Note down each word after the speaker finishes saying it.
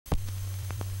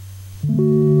My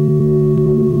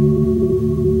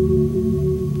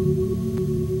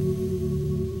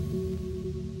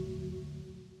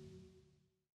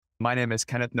name is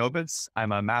Kenneth Novis.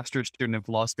 I'm a master's student in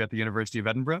philosophy at the University of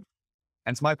Edinburgh,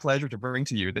 and it's my pleasure to bring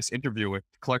to you this interview with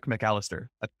Clark McAllister,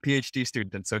 a PhD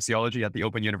student in sociology at the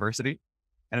Open University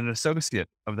and an associate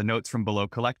of the Notes from Below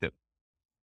collective.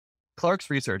 Clark's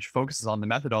research focuses on the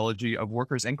methodology of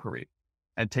workers' inquiry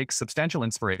and takes substantial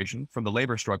inspiration from the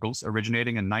labor struggles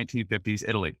originating in 1950s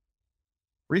Italy.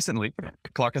 Recently,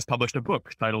 Clark has published a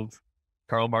book titled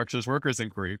Karl Marx's Workers'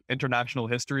 Inquiry, International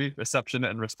History, Reception,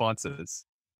 and Responses.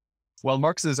 While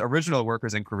Marx's original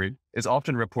workers' inquiry is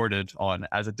often reported on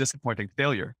as a disappointing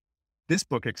failure, this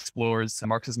book explores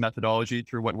Marx's methodology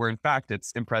through what were in fact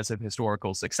its impressive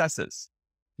historical successes,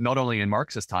 not only in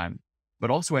Marx's time, but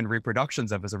also in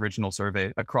reproductions of his original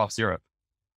survey across Europe.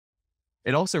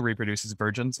 It also reproduces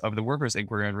versions of the workers'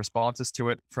 inquiry and responses to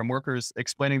it from workers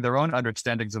explaining their own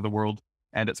understandings of the world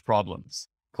and its problems.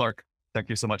 Clark, thank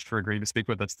you so much for agreeing to speak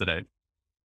with us today.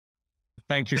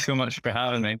 Thank you so much for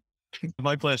having me.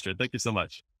 My pleasure. Thank you so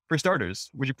much. For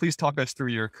starters, would you please talk us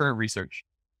through your current research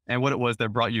and what it was that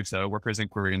brought you to workers'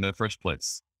 inquiry in the first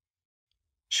place?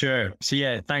 Sure. So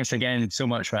yeah, thanks again so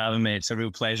much for having me. It's a real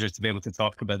pleasure to be able to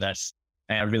talk about this.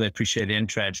 I really appreciate the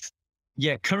interest.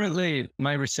 Yeah, currently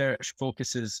my research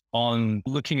focuses on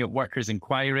looking at workers'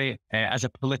 inquiry as a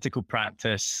political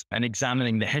practice and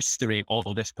examining the history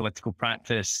of this political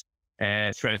practice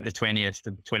throughout the 20th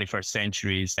and 21st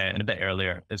centuries and a bit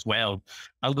earlier as well.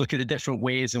 I'll look at the different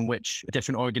ways in which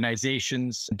different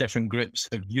organizations, different groups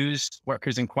have used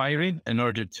workers' inquiry in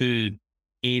order to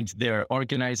aid their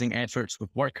organizing efforts with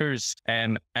workers.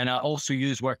 And I also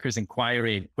use workers'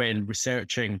 inquiry when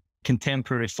researching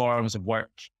contemporary forms of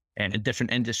work in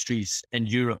different industries in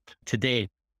Europe today.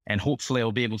 And hopefully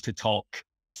I'll be able to talk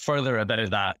further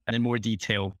about that in more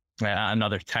detail at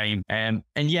another time. And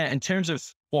yeah, in terms of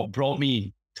what brought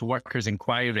me to workers'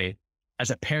 inquiry,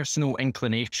 as a personal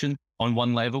inclination on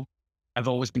one level, I've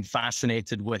always been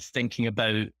fascinated with thinking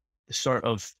about the sort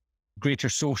of greater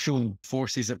social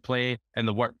forces at play in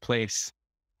the workplace,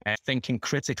 thinking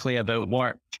critically about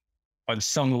work. On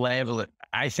some level,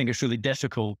 I think it's really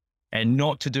difficult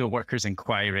not to do a workers'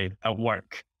 inquiry at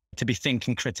work, to be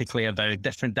thinking critically about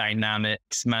different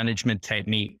dynamics, management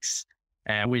techniques,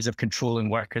 ways of controlling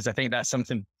workers. I think that's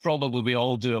something probably we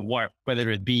all do at work, whether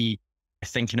it be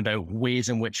thinking about ways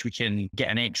in which we can get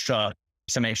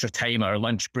some extra time at our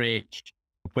lunch break,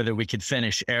 whether we could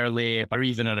finish early, or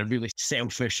even in a really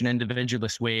selfish and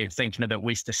individualist way, thinking about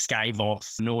ways to skive off,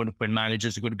 knowing when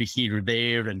managers are going to be here or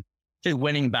there, and just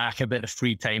winning back a bit of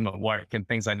free time at work and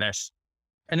things like this.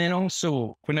 And then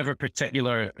also, whenever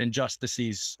particular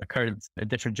injustices occurred at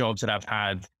different jobs that I've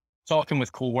had, talking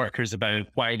with co-workers about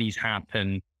why these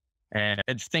happen, and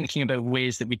thinking about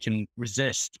ways that we can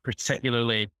resist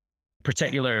particular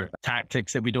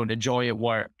tactics that we don't enjoy at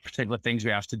work, particular things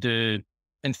we have to do,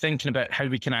 and thinking about how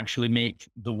we can actually make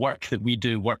the work that we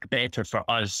do work better for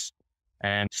us.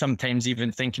 And sometimes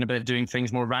even thinking about doing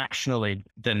things more rationally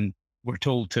than we're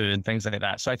told to and things like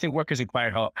that. So I think workers'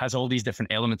 inquiry has all these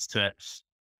different elements to it.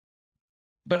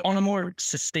 But on a more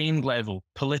sustained level,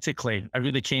 politically, I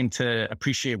really came to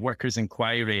appreciate workers'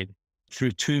 inquiry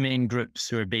through two main groups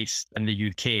who are based in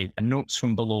the UK, Notes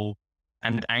from Below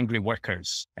and Angry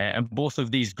Workers. And both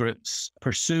of these groups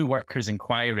pursue workers'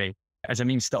 inquiry as a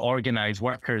means to organize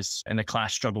workers in the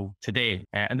class struggle today.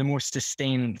 And the more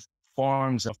sustained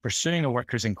forms of pursuing a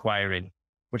workers' inquiry,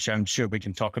 which I'm sure we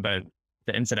can talk about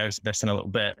the ins and outs of this in a little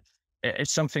bit,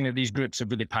 it's something that these groups have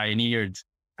really pioneered.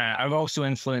 I'm also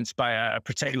influenced by a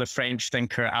particular French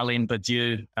thinker, Alain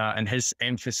Badiou, and his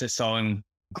emphasis on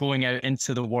going out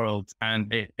into the world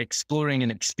and exploring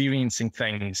and experiencing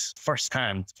things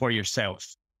firsthand for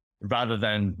yourself, rather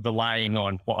than relying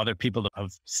on what other people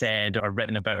have said or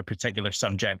written about a particular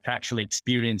subject, actually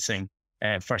experiencing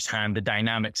firsthand the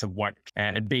dynamics of work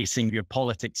and basing your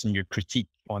politics and your critique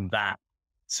on that.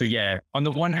 So yeah, on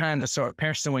the one hand, a sort of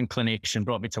personal inclination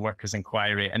brought me to workers'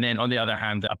 inquiry. And then on the other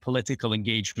hand, a political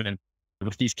engagement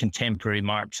with these contemporary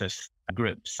Marxist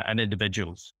groups and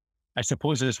individuals. I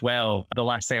suppose as well, the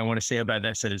last thing I want to say about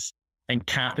this is in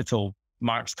Capital,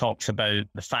 Marx talks about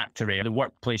the factory, the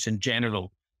workplace in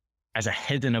general, as a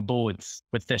hidden abode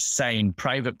with this sign,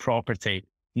 private property,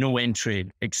 no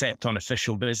entry except on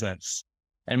official business.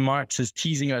 And Marx is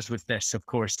teasing us with this, of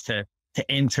course, to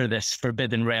enter this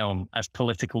forbidden realm as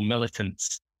political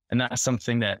militants. And that's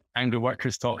something that angry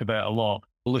workers talk about a lot,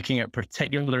 looking at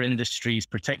particular industries,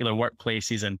 particular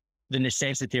workplaces, and the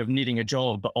necessity of needing a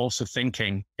job, but also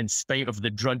thinking, in spite of the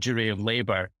drudgery of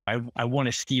labor, I want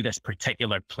to see this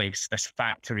particular place, this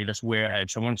factory, this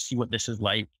warehouse. I want to see what this is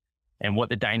like and what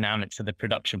the dynamics of the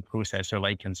production process are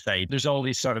like inside. There's all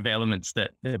these sort of elements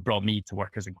that brought me to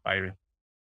Workers' Inquiry.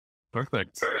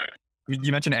 Perfect.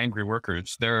 You mentioned Angry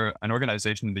Workers. They're an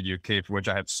organization in the UK for which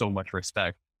I have so much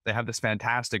respect. They have this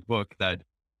fantastic book that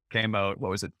came out,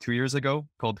 2 years ago,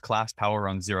 called Class Power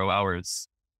on 0 Hours.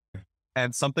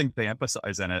 And something they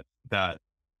emphasize in it that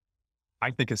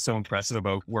I think is so impressive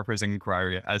about Workers'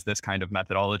 Inquiry as this kind of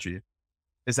methodology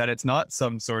is that it's not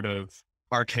some sort of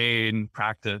arcane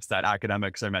practice that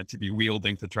academics are meant to be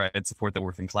wielding to try and support the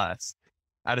working class.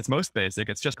 At its most basic,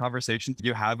 it's just conversations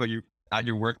you have at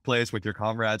your workplace with your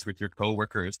comrades, with your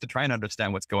co-workers to try and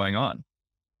understand what's going on.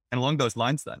 And along those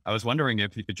lines then, I was wondering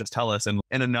if you could just tell us in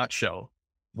a nutshell,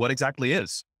 what exactly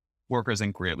is Workers'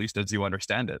 Inquiry, at least as you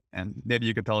understand it? And maybe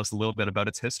you could tell us a little bit about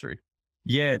its history.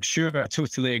 Yeah, sure. I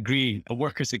totally agree. A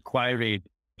Workers' Inquiry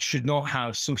should not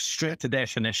have so strict a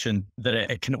definition that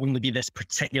it can only be this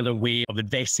particular way of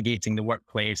investigating the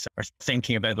workplace or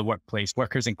thinking about the workplace.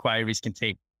 Workers' inquiries can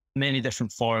take many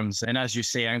different forms. And as you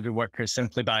say, Angry Workers,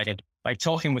 simply by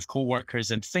talking with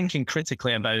co-workers and thinking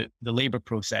critically about the labor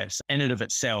process in and of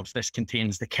itself, this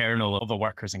contains the kernel of a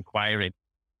Workers' Inquiry.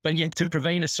 But yet to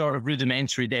provide a sort of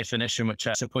rudimentary definition, which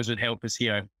I suppose would help us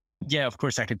here. Yeah, of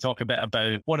course, I could talk a bit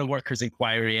about what a Workers'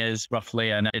 Inquiry is roughly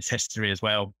and its history as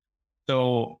well.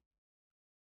 So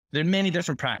there are many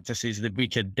different practices that we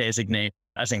could designate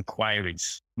as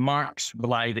inquiries. Marx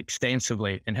relied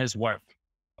extensively in his work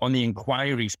on the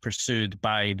inquiries pursued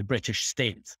by the British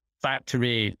state,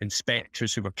 factory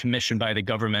inspectors who were commissioned by the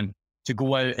government to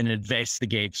go out and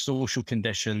investigate social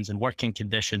conditions and working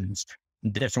conditions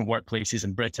in different workplaces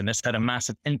in Britain. This had a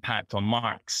massive impact on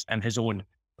Marx and his own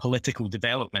political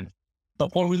development.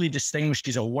 But what really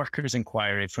distinguishes a Workers'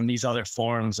 Inquiry from these other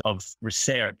forms of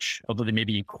research, although they may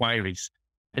be inquiries,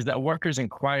 is that a Workers'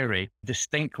 Inquiry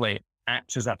distinctly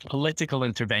acts as a political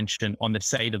intervention on the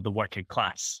side of the working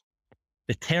class.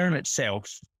 The term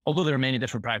itself, although there are many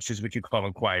different practices we could call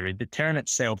inquiry, the term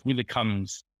itself really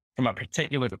comes from a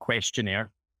particular questionnaire,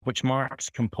 which Marx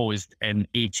composed in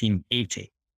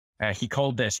 1880. He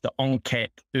called this the enquête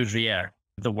ouvrière,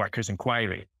 the Workers'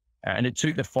 Inquiry. And it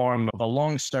took the form of a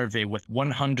long survey with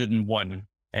 101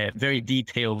 very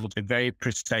detailed, very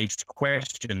precise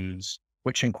questions,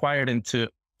 which inquired into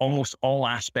almost all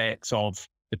aspects of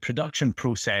the production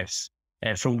process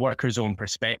from workers' own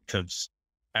perspectives.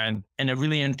 And in a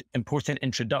really important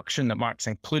introduction that Marx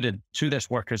included to this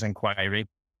Workers' Inquiry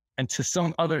and to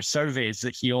some other surveys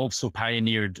that he also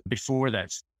pioneered before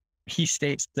this, he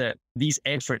states that these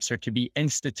efforts are to be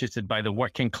instituted by the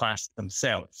working class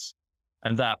themselves,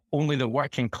 and that only the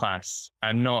working class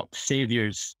and not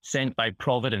saviors sent by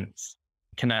Providence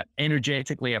can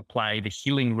energetically apply the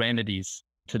healing remedies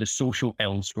to the social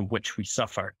ills from which we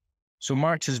suffer. So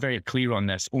Marx is very clear on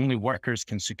this. Only workers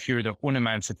can secure their own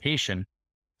emancipation.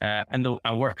 And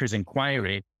a Workers'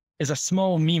 Inquiry is a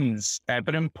small means, but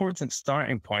an important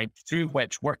starting point through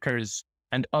which workers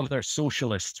and other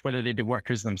socialists, whether they be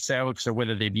workers themselves or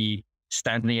whether they be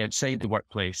standing outside the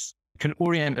workplace, can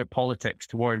orient their politics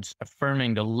towards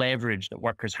affirming the leverage that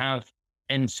workers have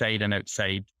inside and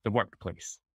outside the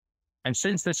workplace. And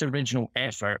since this original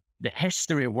effort, the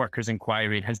history of Workers'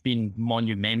 Inquiry has been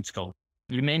monumental.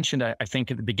 You mentioned, I think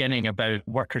at the beginning, about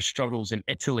worker struggles in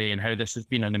Italy and how this has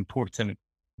been an important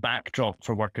backdrop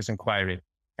for Workers' Inquiry.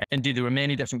 Indeed, there were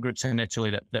many different groups in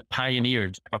Italy that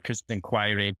pioneered Workers'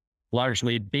 Inquiry,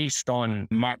 largely based on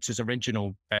Marx's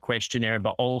original questionnaire,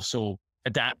 but also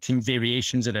adapting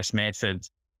variations of this method,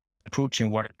 approaching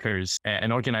workers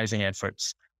and organizing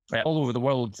efforts. All over the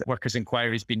world, Workers'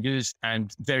 Inquiry has been used,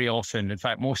 and very often, in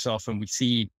fact, most often, we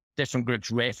see different groups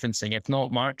referencing, if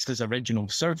not Marx's original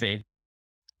survey,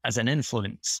 as an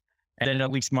influence, and then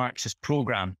at least Marx's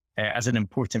program as an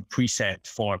important precept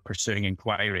for pursuing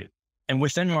inquiry. And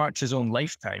within Marx's own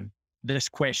lifetime, this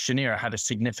questionnaire had a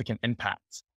significant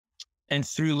impact. And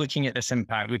through looking at this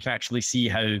impact, we can actually see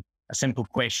how a simple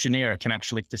questionnaire can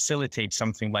actually facilitate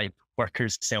something like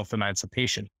workers'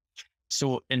 self-emancipation.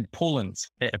 So in Poland,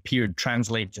 it appeared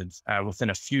translated within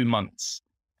a few months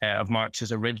of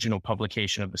Marx's original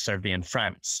publication of the survey in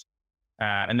France.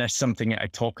 And that's something that I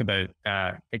talk about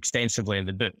extensively in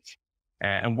the book.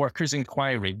 And Workers'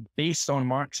 Inquiry, based on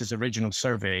Marx's original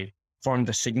survey, formed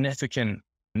a significant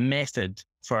method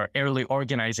for early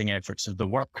organizing efforts of the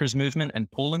workers' movement in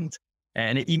Poland.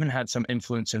 And it even had some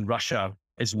influence in Russia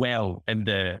as well in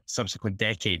the subsequent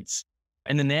decades.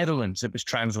 In the Netherlands, it was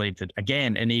translated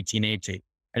again in 1880,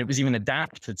 and it was even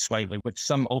adapted slightly with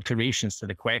some alterations to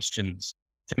the questions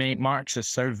to make Marx's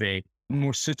survey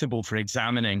more suitable for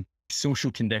examining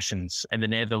social conditions in the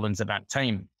Netherlands at that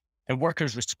time. And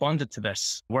workers responded to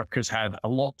this. Workers had a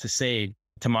lot to say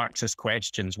to Marx's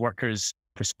questions. Workers'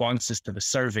 responses to the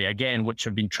survey, again, which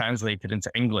have been translated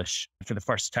into English for the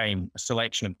first time, a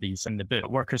selection of these in the book.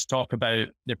 Workers talk about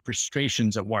their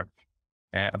frustrations at work,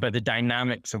 about the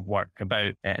dynamics of work,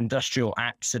 about industrial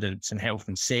accidents and health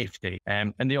and safety.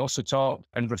 And they also talk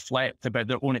and reflect about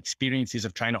their own experiences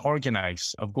of trying to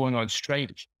organize, of going on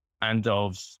strike, and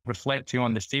of reflecting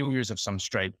on the failures of some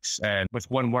strikes, with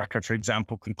one worker, for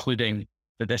example, concluding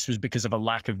that this was because of a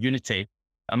lack of unity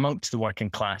amongst the working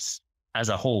class as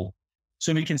a whole.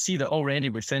 So we can see that already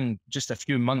within just a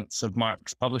few months of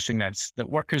Marx publishing this, that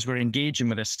workers were engaging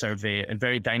with this survey in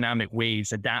very dynamic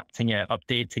ways, adapting it,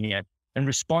 updating it, and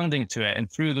responding to it.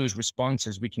 And through those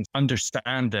responses, we can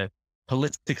understand the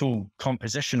political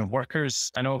composition of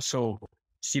workers and also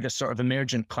see the sort of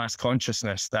emergent class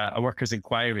consciousness that a workers'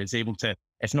 inquiry is able to,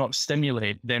 if not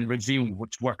stimulate, then reveal,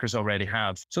 which workers already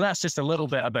have. So that's just a little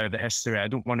bit about the history. I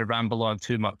don't want to ramble on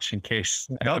too much in case.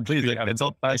 No, please. It's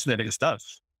all fascinating stuff.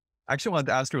 I actually wanted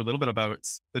to ask you a little bit about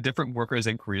the different workers'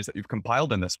 inquiries that you've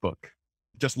compiled in this book.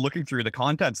 Just looking through the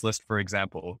contents list, for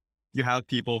example, you have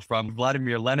people from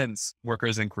Vladimir Lenin's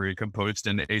workers' inquiry composed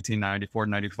in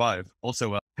 1894-95.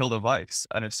 Also, Hilda Weiss,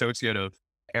 an associate of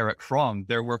Erich Fromm,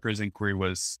 their workers' inquiry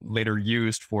was later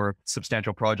used for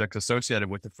substantial projects associated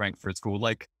with the Frankfurt School,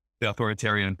 like the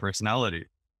authoritarian personality.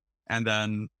 And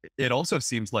then it also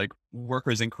seems like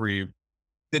workers' inquiry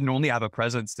didn't only have a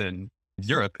presence in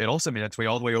Europe, it also made its way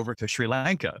all the way over to Sri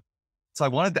Lanka. So I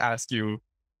wanted to ask you,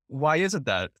 why is it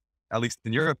that, at least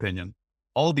in your opinion,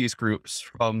 all these groups,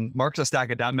 from Marxist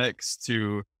academics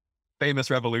to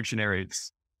famous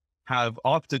revolutionaries, have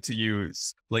opted to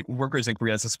use like workers'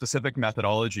 inquiry as a specific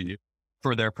methodology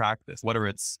for their practice? What are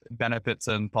its benefits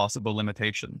and possible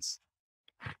limitations?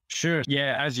 Sure.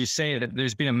 Yeah, as you say,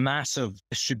 there's been a massive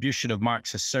distribution of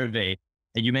Marx's survey.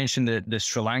 And you mentioned the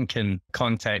Sri Lankan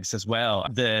context as well.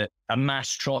 A mass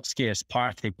Trotskyist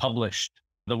party published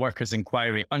the workers'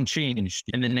 inquiry unchanged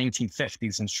in the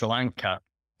 1950s in Sri Lanka.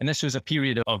 And this was a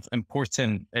period of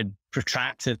important and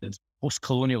protracted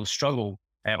post-colonial struggle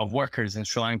of workers in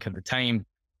Sri Lanka at the time.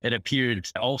 It appeared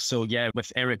also,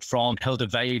 with Erich Fromm, Hilda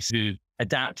Weiss, who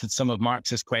adapted some of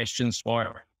Marx's questions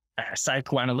for a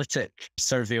psychoanalytic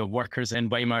survey of workers in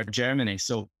Weimar Germany.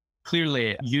 So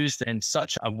clearly used in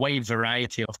such a wide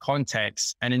variety of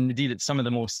contexts, and indeed at some of the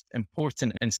most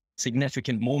important and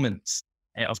significant moments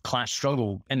of class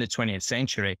struggle in the 20th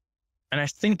century. And I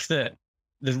think that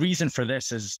the reason for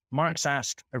this is Marx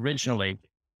asked originally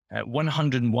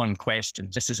 101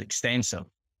 questions. This is extensive.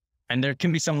 And there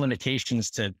can be some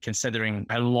limitations to considering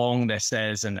how long this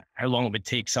is and how long it would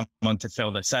take someone to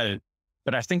fill this out.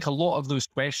 But I think a lot of those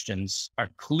questions are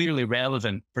clearly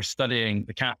relevant for studying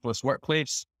the capitalist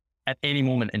workplace at any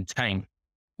moment in time.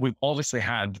 We've obviously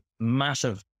had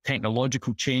massive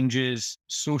technological changes,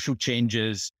 social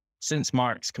changes since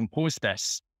Marx composed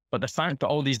this. But the fact that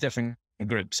all these different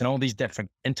groups and all these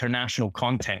different international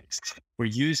contexts were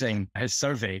using his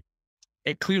survey,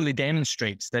 it clearly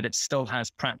demonstrates that it still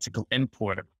has practical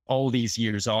import all these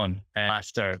years on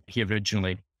after he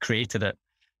originally created it.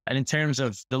 And in terms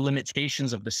of the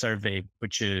limitations of the survey,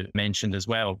 which you mentioned as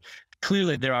well,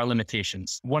 clearly there are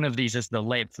limitations. One of these is the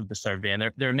length of the survey.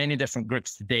 And there are many different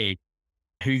groups today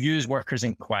who use workers'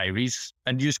 inquiries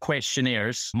and use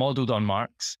questionnaires modeled on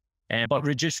Marx, but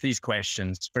reduce these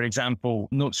questions. For example,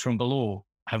 Notes from Below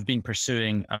have been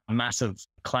pursuing a massive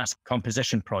class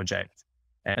composition project.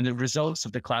 And the results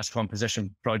of the class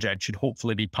composition project should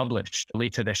hopefully be published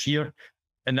later this year.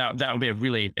 And that'll be a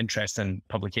really interesting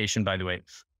publication, by the way.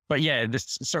 But yeah,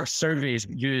 this sort of surveys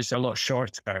used a lot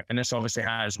shorter, and this obviously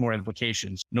has more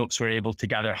implications. Notes were able to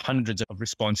gather hundreds of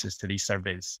responses to these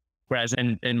surveys. Whereas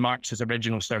in Marx's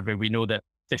original survey, we know that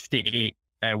 58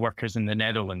 workers in the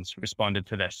Netherlands responded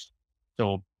to this.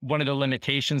 So one of the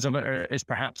limitations of it is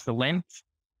perhaps the length.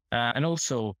 And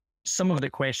also some of the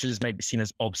questions might be seen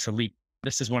as obsolete.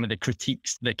 This is one of the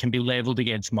critiques that can be leveled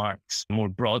against Marx more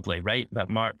broadly, right? That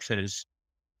Marx is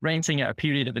writing at a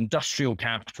period of industrial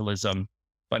capitalism,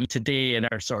 but today in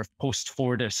our sort of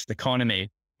post-Fordist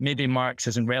economy, maybe Marx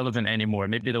isn't relevant anymore.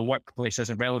 Maybe the workplace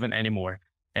isn't relevant anymore.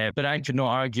 But I could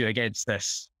not argue against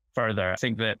this further. I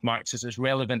think that Marx is as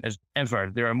relevant as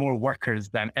ever. There are more workers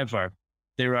than ever.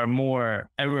 There are more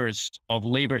hours of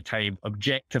labor time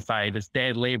objectified as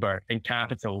dead labor in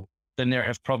capital than there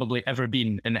have probably ever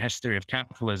been in the history of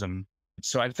capitalism.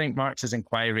 So I think Marx's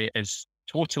inquiry is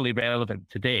totally relevant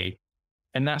today.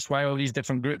 And that's why all these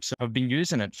different groups have been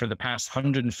using it for the past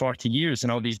 140 years in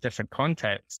all these different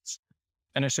contexts.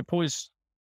 And I suppose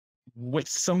with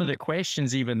some of the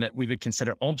questions even that we would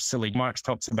consider obsolete. Marx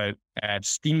talks about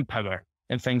steam power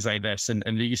and things like this, and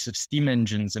the use of steam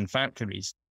engines in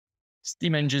factories.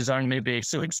 Steam engines aren't maybe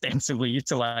so extensively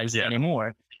utilized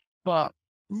anymore, but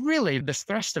really the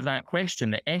thrust of that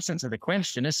question, the essence of the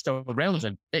question is still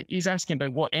relevant. He's asking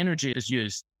about what energy is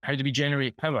used, how do we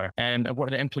generate power, and what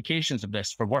are the implications of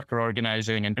this for worker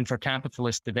organizing and for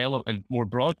capitalist development more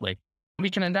broadly. We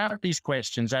can adapt these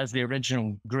questions as the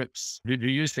original groups who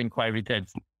used the inquiry did.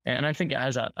 And I think it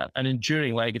has an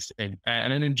enduring legacy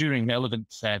and an enduring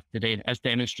relevance today, as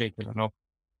demonstrated in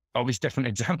all these different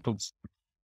examples.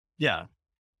 Yeah.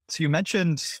 So you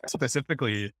mentioned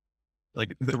specifically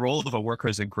like the role of a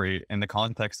workers' inquiry in the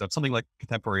context of something like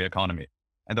contemporary economy.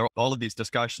 And there are all of these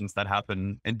discussions that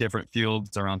happen in different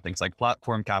fields around things like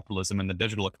platform capitalism and the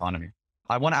digital economy.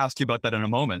 I want to ask you about that in a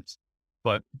moment,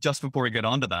 but just before we get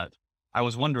onto that, I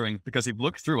was wondering, because you've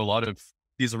looked through a lot of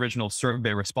these original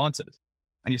survey responses,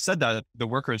 and you said that the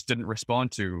workers didn't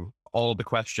respond to all of the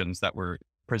questions that were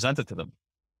presented to them.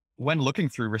 When looking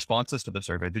through responses to the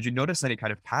survey, did you notice any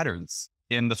kind of patterns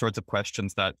in the sorts of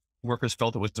questions that workers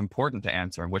felt it was important to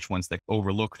answer and which ones they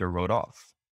overlooked or wrote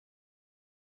off?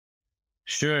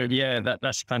 Sure. Yeah,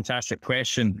 that's a fantastic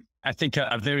question. I think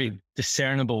a very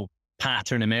discernible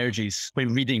pattern emerges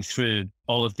when reading through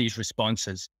all of these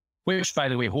responses, which, by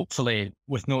the way, hopefully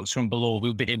with notes from below,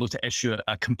 we'll be able to issue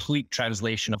a complete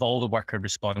translation of all the worker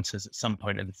responses at some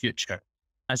point in the future.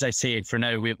 As I say, for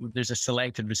now, there's a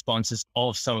selected responses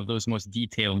of some of those most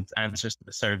detailed answers to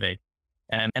the survey.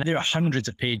 And there are hundreds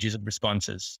of pages of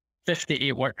responses.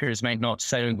 58 workers might not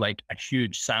sound like a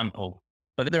huge sample,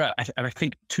 but there are, I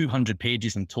think, 200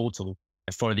 pages in total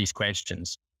for these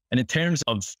questions. And in terms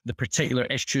of the particular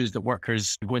issues that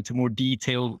workers go into more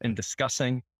detail in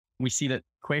discussing, we see that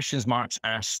questions Marx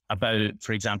asked about,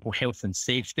 for example, health and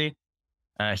safety.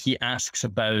 He asks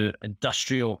about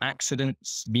industrial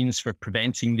accidents, means for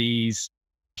preventing these.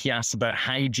 He asks about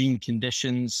hygiene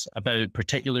conditions, about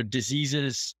particular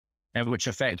diseases, which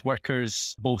affect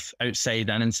workers both outside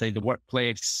and inside the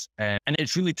workplace. And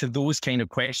it's really to those kind of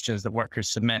questions that workers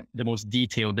submit the most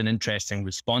detailed and interesting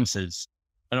responses.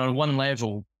 And on one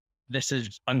level, this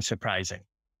is unsurprising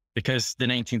because the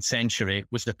 19th century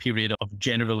was the period of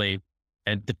generally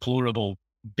deplorable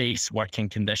base working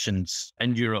conditions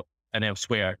in Europe and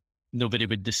elsewhere. Nobody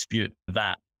would dispute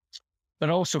that. But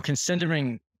also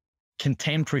considering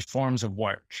contemporary forms of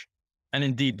work, and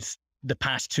indeed the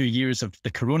past 2 years of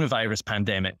the coronavirus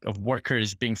pandemic, of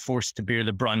workers being forced to bear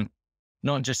the brunt,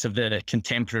 not just of the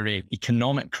contemporary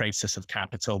economic crisis of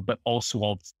capital, but also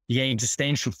of the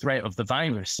existential threat of the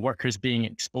virus, workers being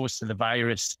exposed to the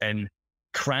virus in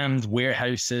crammed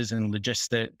warehouses and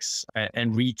logistics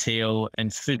and retail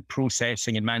and food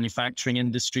processing and manufacturing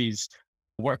industries.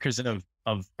 Workers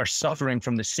are suffering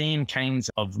from the same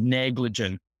kinds of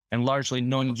negligent and largely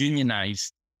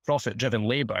non-unionized profit-driven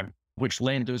labor, which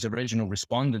led those original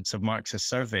respondents of Marx's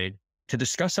survey to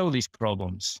discuss all these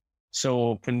problems.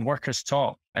 So when workers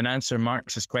talk and answer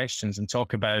Marx's questions and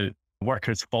talk about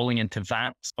workers falling into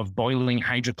vats of boiling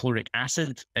hydrochloric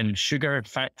acid in sugar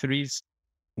factories,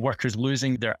 workers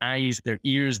losing their eyes, their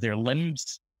ears, their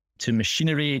limbs to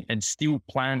machinery and steel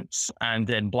plants and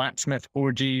then blacksmith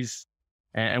orgies,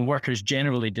 and workers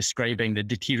generally describing the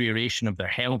deterioration of their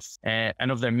health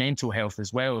and of their mental health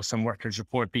as well. Some workers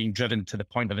report being driven to the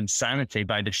point of insanity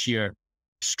by the sheer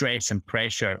stress and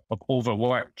pressure of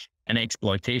overwork and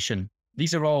exploitation.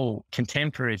 These are all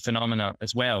contemporary phenomena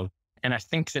as well. And I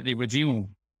think that they reveal,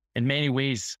 in many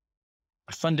ways,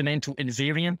 a fundamental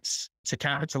invariance to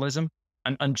capitalism,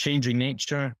 an unchanging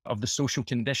nature of the social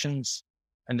conditions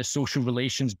and the social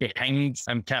relations behind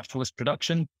capitalist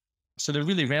production. So they're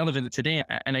really relevant today.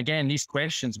 And again, these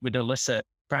questions would elicit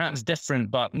perhaps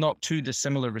different, but not too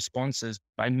dissimilar responses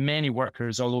by many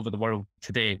workers all over the world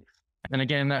today. And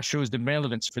again, that shows the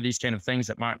relevance for these kind of things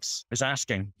that Marx is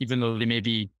asking, even though they may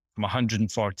be from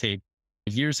 140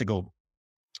 years ago.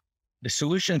 The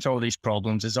solution to all these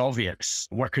problems is obvious.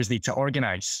 Workers need to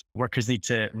organize. Workers need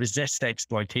to resist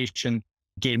exploitation,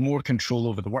 gain more control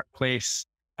over the workplace,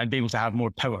 and be able to have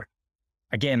more power.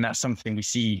 Again, that's something we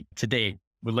see today.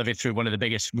 We're living through one of the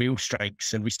biggest rail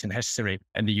strikes in recent history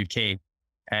in the UK.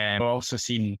 We're also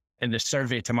seen in the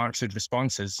survey to Marx's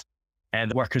responses,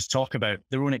 the workers talk about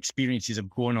their own experiences of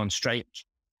going on strike,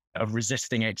 of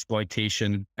resisting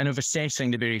exploitation, and of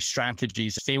assessing the various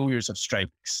strategies, failures of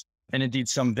strikes. And indeed,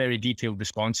 some very detailed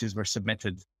responses were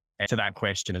submitted to that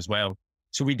question as well.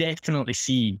 So we definitely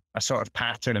see a sort of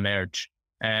pattern emerge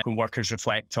when workers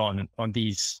reflect on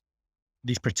these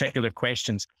particular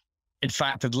questions. In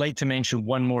fact, I'd like to mention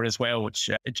one more as well, which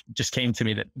it just came to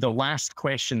me, that the last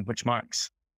question which Marx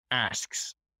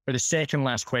asks, or the second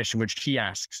last question, which he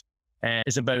asks,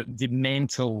 is about the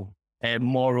mental,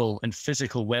 moral, and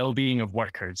physical well-being of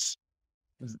workers.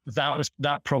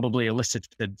 That probably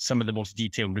elicited some of the most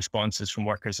detailed responses from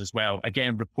workers as well.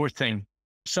 Again, reporting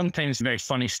sometimes very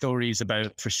funny stories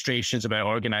about frustrations about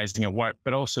organizing at work,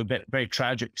 but also very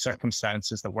tragic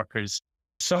circumstances that workers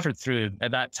suffered through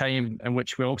at that time, and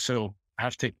which we also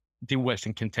have to deal with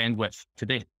and contend with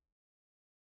today.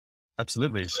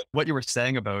 Absolutely. What you were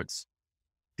saying about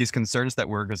these concerns that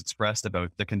workers expressed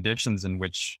about the conditions in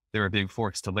which they were being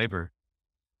forced to labor,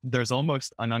 there's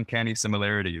almost an uncanny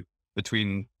similarity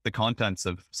between the contents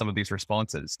of some of these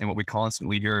responses and what we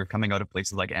constantly hear coming out of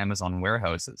places like Amazon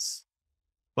warehouses.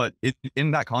 But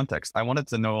in that context, I wanted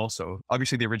to know also,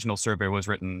 obviously the original survey was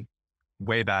written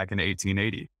way back in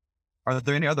 1880. Are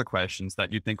there any other questions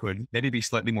that you think would maybe be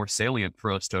slightly more salient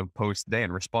for us to pose today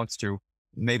in response to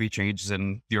maybe changes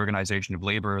in the organization of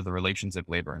labor, the relations of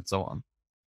labor, and so on?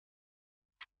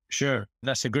 Sure,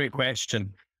 that's a great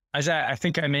question. As I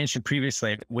think I mentioned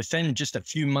previously, within just a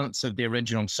few months of the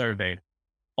original survey,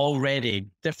 already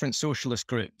different socialist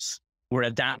groups were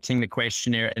adapting the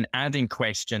questionnaire and adding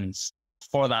questions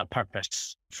for that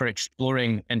purpose, for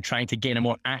exploring and trying to gain a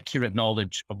more accurate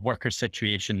knowledge of worker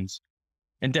situations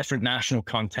in different national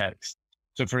contexts.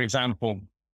 So, for example,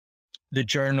 the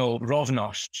journal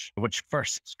Równość, which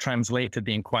first translated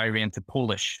the inquiry into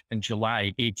Polish in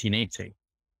July 1880,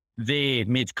 they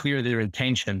made clear their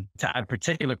intention to add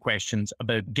particular questions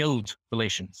about guild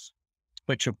relations,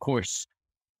 which of course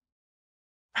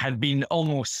had been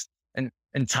almost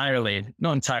entirely,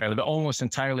 not entirely, but almost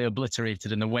entirely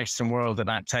obliterated in the Western world at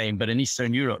that time. But in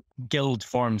Eastern Europe, guild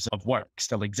forms of work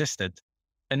still existed.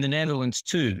 In the Netherlands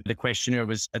too, the questionnaire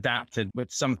was adapted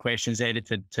with some questions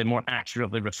edited to more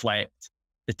accurately reflect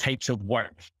the types of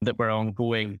work that were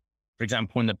ongoing, for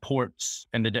example, in the ports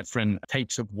and the different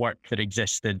types of work that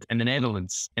existed in the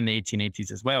Netherlands in the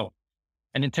 1880s as well.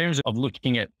 And in terms of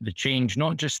looking at the change,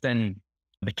 not just in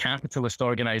the capitalist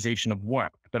organization of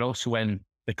work, but also in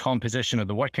the composition of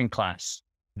the working class,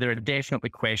 there are definitely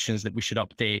questions that we should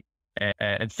update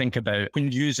and think about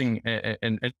when using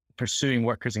and pursuing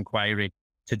workers' inquiry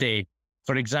today.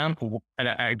 For example,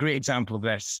 a great example of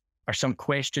this are some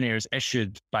questionnaires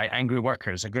issued by angry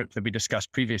workers, a group that we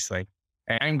discussed previously.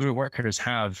 Angry workers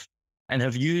have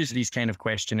used these kind of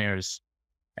questionnaires,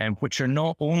 which are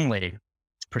not only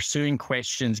pursuing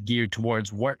questions geared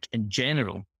towards work in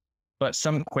general, but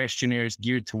some questionnaires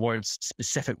geared towards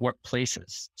specific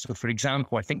workplaces. So for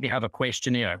example, I think they have a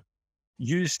questionnaire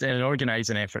used in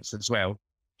organizing efforts as well,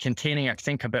 containing, I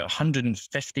think, about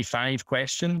 155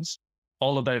 questions,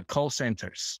 all about call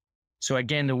centers. So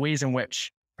again, the ways in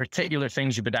which particular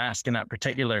things you would ask in that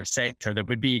particular sector that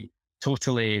would be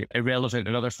totally irrelevant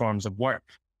in other forms of work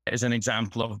is an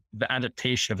example of the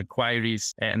adaptation of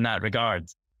inquiries in that regard.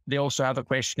 They also have a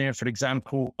questionnaire, for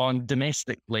example, on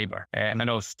domestic labor. And I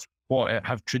know what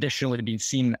have traditionally been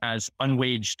seen as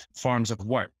unwaged forms of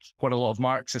work, what a lot of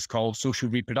Marxists call social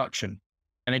reproduction.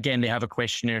 And again, they have a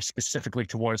questionnaire specifically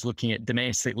towards looking at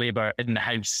domestic labor in the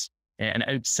house and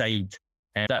outside,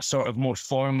 that sort of more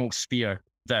formal sphere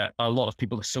that a lot of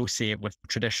people associate with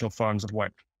traditional forms of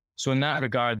work. So in that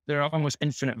regard, there are almost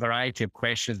infinite variety of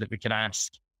questions that we can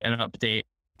ask in an update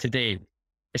today,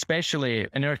 especially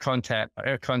in our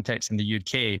context in the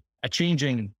UK, a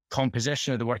changing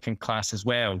composition of the working class as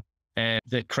well.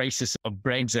 The crisis of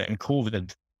Brexit and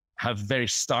COVID have very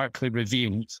starkly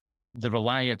revealed the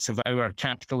reliance of our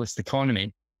capitalist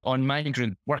economy on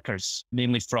migrant workers,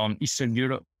 mainly from Eastern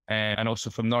Europe and also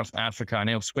from North Africa and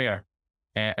elsewhere.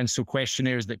 And so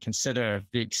questionnaires that consider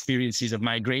the experiences of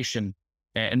migration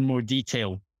in more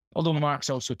detail, although Marx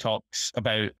also talks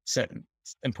about certain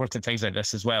important things like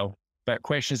this as well, but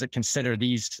questions that consider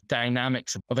these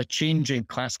dynamics of a changing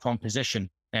class composition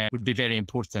would be very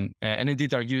important, and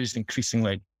indeed are used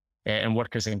increasingly in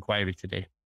workers' inquiry today.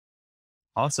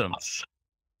 Awesome.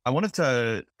 I wanted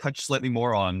to touch slightly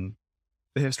more on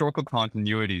the historical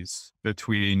continuities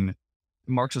between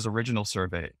Marx's original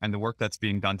survey and the work that's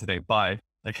being done today by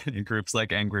groups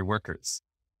like angry workers.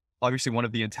 Obviously, one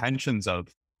of the intentions of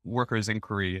workers'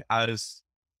 inquiry as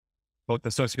both a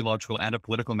sociological and a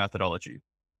political methodology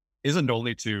isn't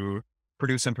only to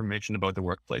produce information about the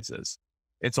workplaces.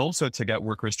 It's also to get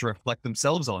workers to reflect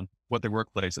themselves on what their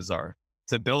workplaces are,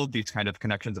 to build these kind of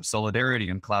connections of solidarity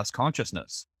and class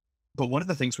consciousness. But one of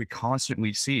the things we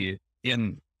constantly see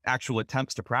in actual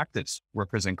attempts to practice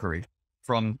workers' inquiry,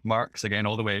 from Marx again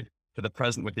all the way to the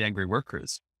present with the angry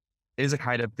workers, is a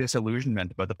kind of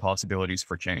disillusionment about the possibilities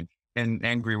for change. In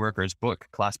Angry Workers' book,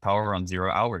 Class Power on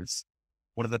 0 Hours,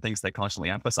 one of the things they constantly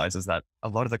emphasize is that a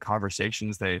lot of the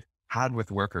conversations they had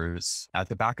with workers at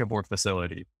the back of work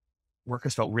facility,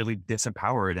 workers felt really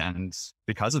disempowered. And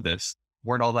because of this,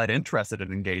 weren't all that interested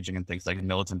in engaging in things like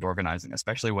militant organizing,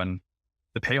 especially when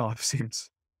the payoff seems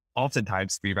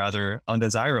oftentimes to be rather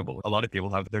undesirable. A lot of people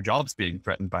have their jobs being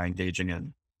threatened by engaging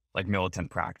in like militant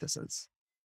practices.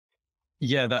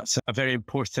 Yeah, that's a very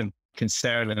important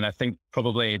concern. And I think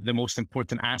probably the most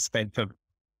important aspect of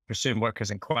pursuing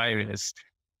workers' inquiry is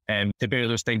to bear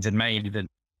those things in mind and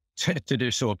to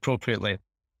do so appropriately.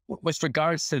 With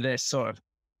regards to this sort of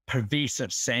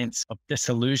pervasive sense of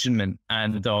disillusionment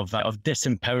and of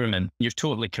disempowerment, you're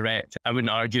totally correct. I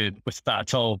wouldn't argue with that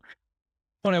at all.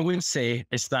 What I would say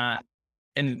is that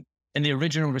in the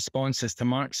original responses to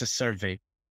Marx's survey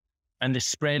and the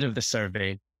spread of the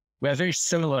survey, we have very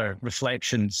similar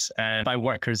reflections by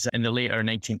workers in the later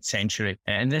 19th century.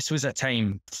 And this was a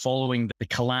time following the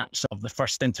collapse of the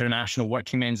First International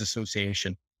Working Men's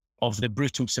Association, of the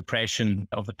brutal suppression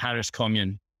of the Paris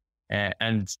Commune,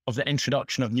 and of the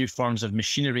introduction of new forms of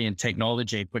machinery and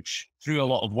technology, which threw a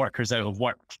lot of workers out of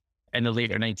work in the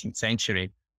later 19th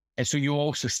century. And so you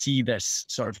also see this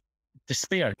sort of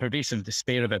despair, pervasive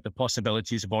despair about the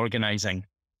possibilities of organizing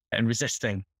and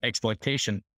resisting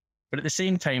exploitation. But at the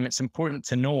same time, it's important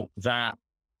to note that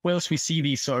whilst we see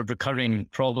these sort of recurring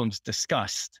problems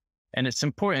discussed, and it's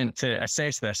important to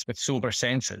assess this with sober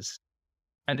senses,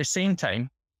 at the same time,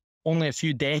 only a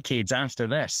few decades after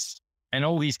this, in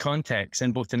all these contexts,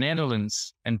 in both the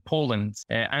Netherlands and Poland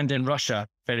and in Russia,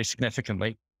 very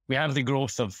significantly, we have the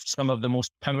growth of some of the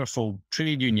most powerful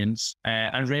trade unions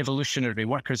and revolutionary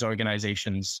workers'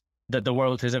 organizations that the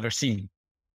world has ever seen.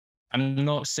 I'm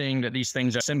not saying that these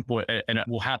things are simple and it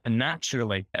will happen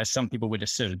naturally, as some people would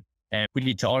assume. We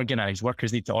need to organize,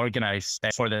 workers need to organize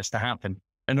for this to happen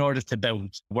in order to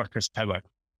build workers' power.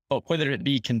 But whether it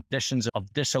be conditions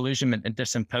of disillusionment and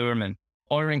disempowerment,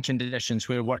 or in conditions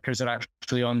where workers are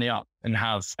actually on the up and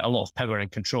have a lot of power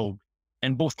and control,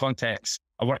 in both contexts,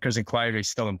 a workers' inquiry is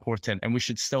still important, and we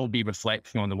should still be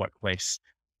reflecting on the workplace.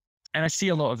 And I see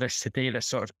a lot of this today, this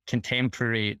sort of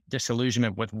contemporary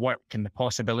disillusionment with work and the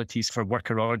possibilities for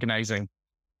worker organizing,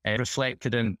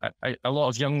 reflected in a lot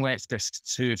of young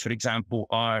leftists who, for example,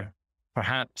 are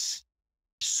perhaps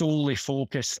solely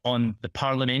focused on the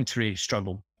parliamentary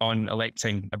struggle, on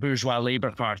electing a bourgeois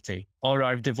Labour Party, or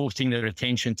are devoting their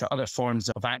attention to other forms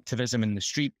of activism in the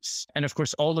streets. And of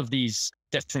course, all of these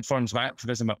different forms of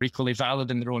activism are equally valid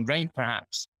in their own right,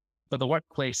 perhaps. But the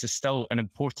workplace is still an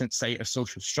important site of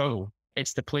social struggle.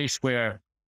 It's the place where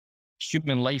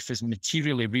human life is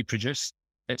materially reproduced.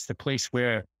 It's the place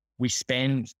where we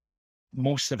spend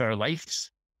most of our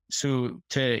lives. So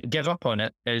to give up on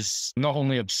it is not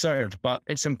only absurd, but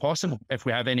it's impossible. If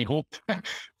we have any hope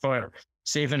for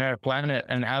saving our planet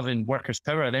and having workers'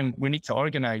 power, then we need to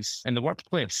organize in the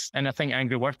workplace. And I think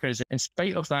Angry Workers, in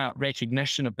spite of that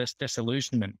recognition of this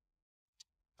disillusionment,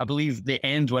 I believe they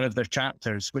end one of their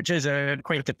chapters, which is a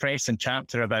quite depressing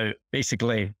chapter about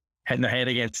basically hitting their head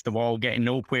against the wall, getting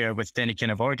nowhere with any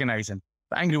kind of organizing.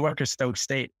 But Angry Workers still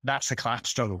state that's a class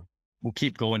struggle. We'll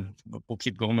keep going. We'll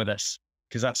keep going with this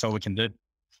because that's all we can do.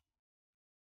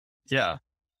 Yeah.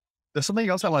 There's something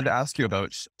else I wanted to ask you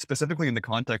about, specifically in the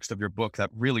context of your book, that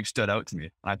really stood out to me.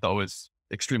 I thought was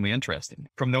extremely interesting.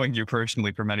 From knowing you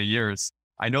personally for many years,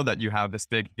 I know that you have this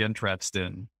big interest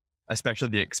in especially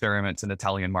the experiments in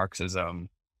Italian Marxism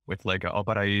with like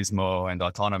operaismo and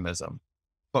autonomism.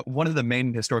 But one of the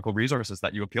main historical resources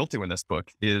that you appeal to in this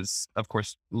book is, of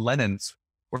course, Lenin's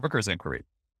workers' inquiry.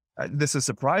 This is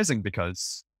surprising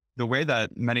because the way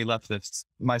that many leftists,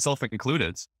 myself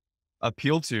included,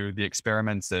 appeal to the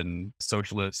experiments in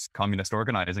socialist communist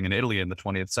organizing in Italy in the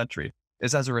 20th century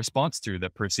is as a response to the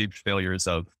perceived failures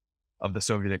of the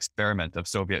Soviet experiment, of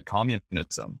Soviet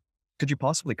communism. Could you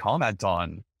possibly comment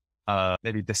on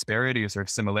maybe disparities or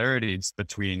similarities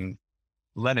between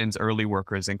Lenin's early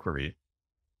workers' inquiry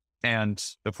and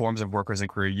the forms of workers'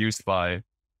 inquiry used by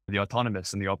the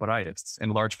autonomists and the operaists, in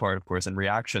large part, of course, in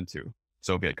reaction to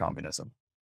Soviet communism?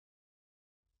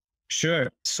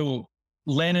 Sure. So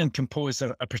Lenin composed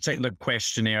a particular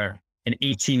questionnaire in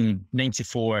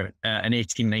 1894 and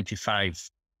 1895.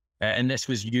 And this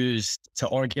was used to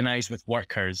organize with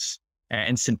workers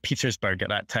in St. Petersburg at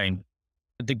that time.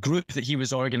 The group that he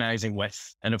was organizing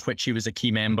with, and of which he was a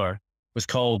key member, was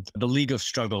called the League of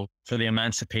Struggle for the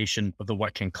Emancipation of the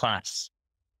Working Class.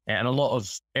 And a lot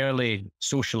of early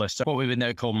socialists, what we would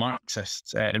now call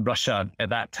Marxists in Russia at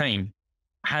that time,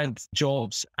 had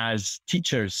jobs as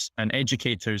teachers and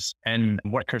educators in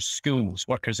workers' schools,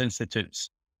 workers'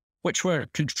 institutes, which were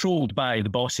controlled by the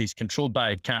bosses, controlled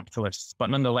by capitalists.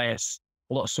 But nonetheless,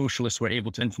 a lot of socialists were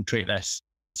able to infiltrate this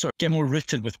sort of get more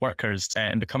rooted with workers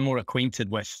and become more acquainted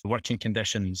with working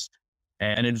conditions,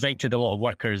 and invited a lot of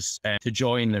workers to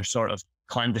join their sort of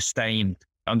clandestine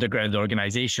underground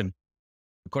organization.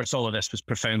 Of course, all of this was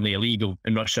profoundly illegal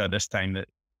in Russia at this time. That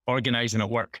organizing at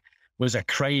work was a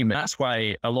crime. That's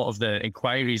why a lot of the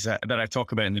inquiries that I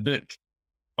talk about in the book,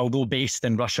 although based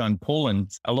in Russia and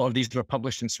Poland, a lot of these were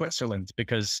published in Switzerland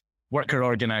because worker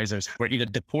organizers were either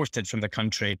deported from the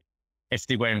country if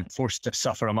they weren't forced to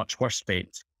suffer a much worse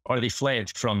fate, or they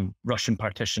fled from Russian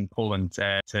partition Poland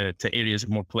to areas of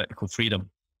more political freedom.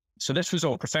 So this was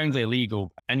all profoundly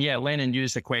illegal. And yet Lenin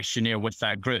used a questionnaire with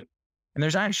that group. And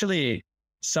there's actually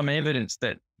some evidence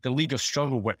that the League of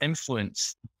Struggle were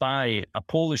influenced by a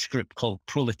Polish group called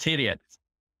Proletariat,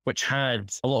 which had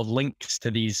a lot of links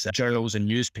to these journals and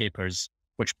newspapers,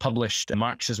 which published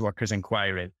Marx's Workers'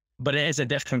 Inquiry. But it is a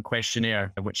different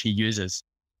questionnaire which he uses.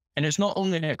 And it's not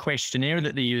only a questionnaire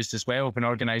that they used as well when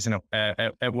organizing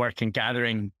at work and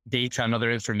gathering data and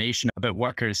other information about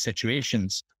workers'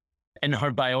 situations. In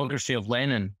her biography of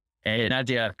Lenin,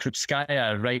 Nadia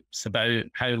Krupskaya writes about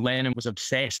how Lenin was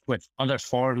obsessed with other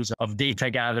forms of data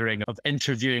gathering, of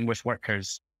interviewing with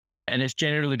workers. And it's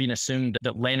generally been assumed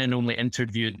that Lenin only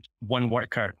interviewed one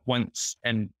worker once,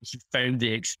 and he found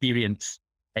the experience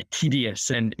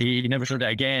tedious and he never heard it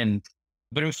again.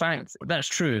 But in fact, that's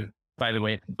true, by the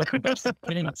way.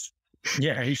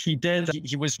 Yeah, he did.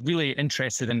 He was really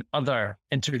interested in other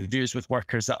interviews with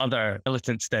workers that other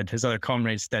militants did, his other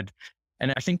comrades did.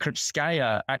 And I think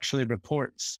Krupskaya actually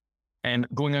reports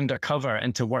going undercover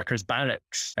into workers'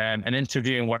 barracks and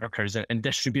interviewing workers and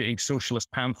distributing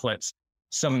socialist pamphlets,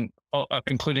 some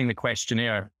including the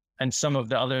questionnaire. And some of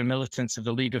the other militants of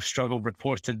the League of Struggle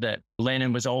reported that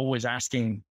Lenin was always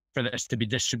asking for this to be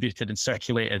distributed and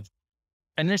circulated.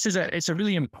 And this is it's a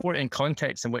really important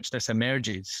context in which this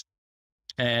emerges,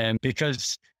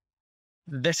 because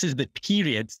this is the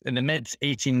period in the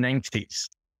mid-1890s,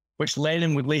 which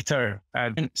Lenin would later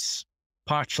advance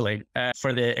partially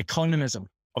for the economism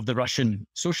of the Russian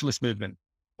socialist movement,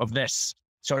 of this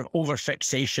sort of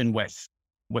overfixation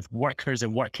with workers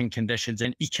and working conditions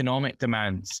and economic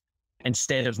demands,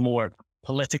 instead of more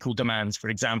political demands, for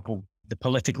example, the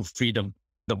political freedom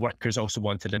that workers also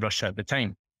wanted in Russia at the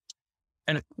time.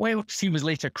 And while he was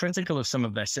later critical of some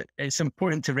of this, it's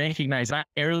important to recognize that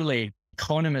early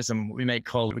economism, we might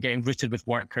call it, getting rooted with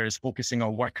workers, focusing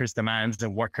on workers' demands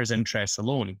and workers' interests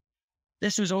alone.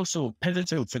 This was also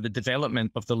pivotal for the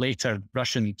development of the later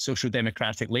Russian Social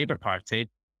Democratic Labour Party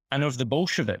and of the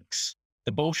Bolsheviks.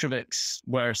 The Bolsheviks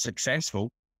were successful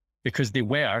because they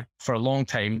were, for a long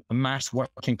time, a mass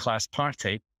working class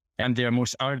party, and their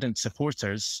most ardent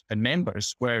supporters and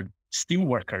members were steel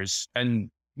workers, and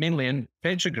mainly in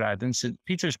Petrograd and St.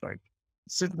 Petersburg.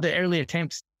 So the early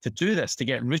attempts to do this, to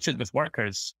get rooted with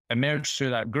workers, emerged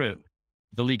through that group,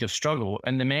 the League of Struggle.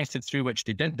 And the method through which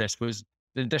they did this was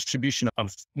the distribution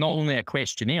of not only a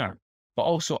questionnaire, but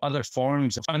also other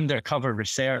forms of undercover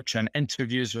research and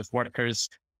interviews with workers,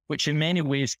 which in many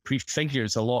ways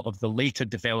prefigures a lot of the later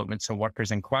developments of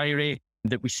workers' inquiry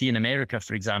that we see in America,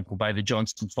 for example, by the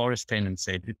Johnston Forrest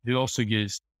Tendency, who also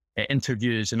used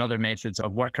interviews and other methods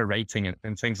of worker writing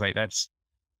and things like this.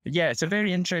 But yeah, it's a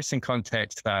very interesting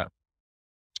context, that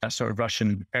sort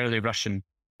of early Russian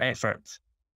effort.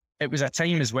 It was a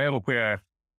time as well where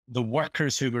the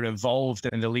workers who were involved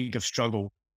in the League of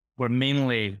Struggle were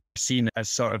mainly seen as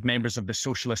sort of members of the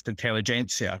socialist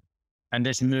intelligentsia. And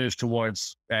this move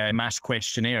towards mass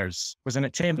questionnaires was an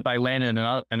attempt by Lenin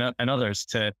and others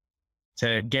to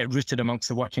get rooted amongst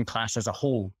the working class as a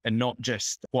whole, and not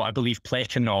just what I believe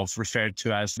Plekhanov referred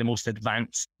to as the most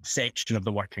advanced section of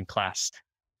the working class.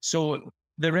 So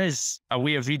there is a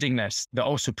way of reading this that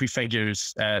also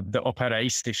prefigures the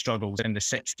operaiste struggles in the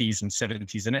 60s and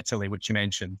 70s in Italy, which you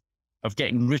mentioned, of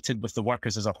getting rooted with the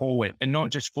workers as a whole, and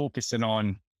not just focusing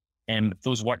on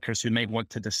those workers who might want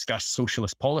to discuss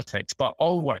socialist politics, but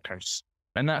all workers.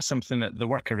 And that's something that the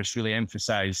workers really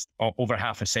emphasized over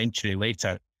half a century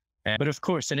later. But of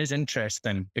course, it is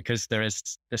interesting because there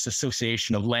is this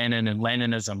association of Lenin and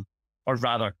Leninism, or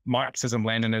rather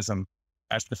Marxism-Leninism,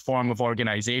 as the form of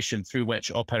organization through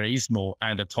which operaismo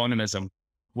and autonomism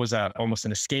was almost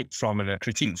an escape from and a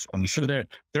critique from. So there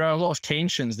are a lot of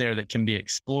tensions there that can be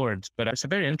explored, but it's a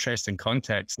very interesting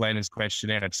context, Lenin's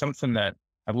questionnaire. It's something that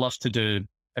I'd love to do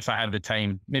if I have the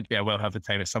time. Maybe I will have the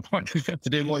time at some point to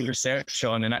do more research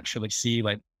on and actually see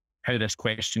like how this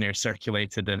questionnaire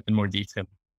circulated in more detail.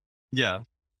 Yeah.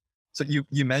 So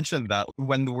you mentioned that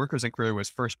when the workers' inquiry was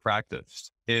first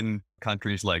practiced in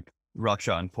countries like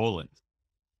Russia and Poland,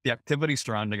 the activities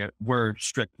surrounding it were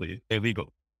strictly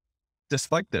illegal.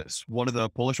 Despite this, one of the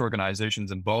Polish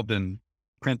organizations involved in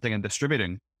printing and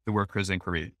distributing the workers'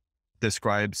 inquiry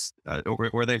describes,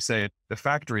 where they say the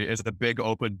factory is the big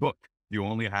open book. You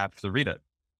only have to read it.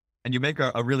 And you make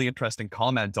a really interesting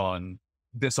comment on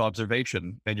this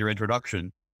observation in your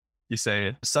introduction. You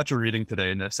say, such a reading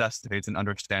today necessitates an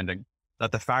understanding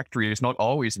that the factory is not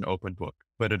always an open book,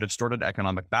 but a distorted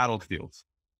economic battlefield.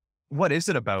 What is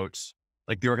it about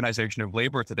like the organization of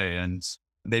labor today and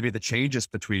maybe the changes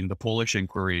between the Polish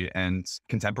inquiry and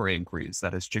contemporary inquiries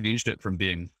that has changed it from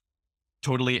being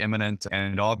totally imminent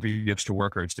and obvious to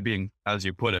workers to being, as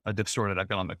you put it, a distorted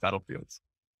economic battlefield?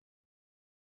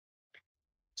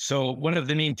 So one of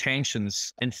the main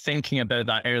tensions in thinking about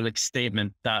that early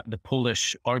statement that the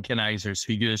Polish organizers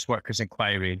who use workers'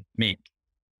 inquiry make,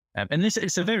 and this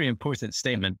is a very important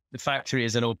statement, the factory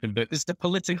is an open book. There's the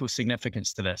political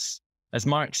significance to this. As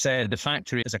Marx said, the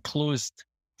factory is a closed,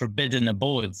 forbidden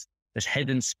abode. There's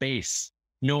hidden space,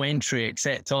 no entry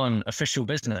except on official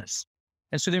business.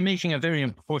 And so they're making a very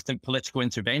important political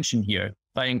intervention here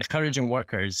by encouraging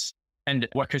workers, and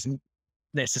workers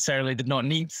necessarily did not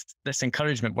need this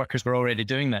encouragement. Workers were already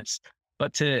doing this,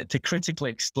 but to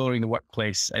critically exploring the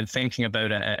workplace and thinking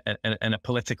about it in a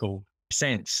political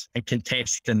sense and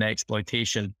contesting the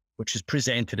exploitation, which is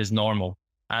presented as normal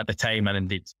at the time, and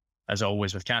indeed, as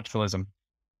always with capitalism.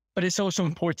 But it's also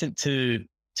important to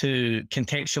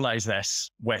contextualize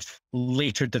this with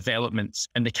later developments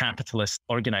in the capitalist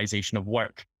organization of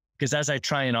work. Because as I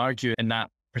try and argue in that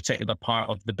particular part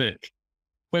of the book,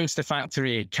 whilst the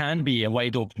factory can be a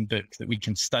wide open book that we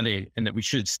can study and that we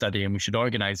should study and we should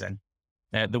organize in,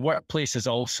 the workplace is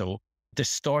also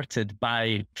distorted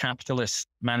by capitalist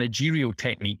managerial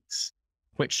techniques,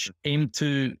 which aim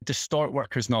to distort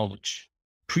workers' knowledge.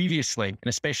 Previously, and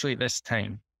especially at this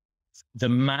time, the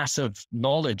massive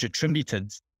knowledge attributed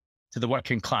to the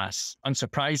working class,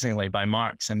 unsurprisingly by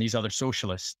Marx and these other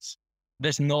socialists,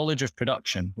 this knowledge of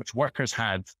production, which workers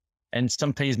had, and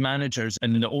sometimes managers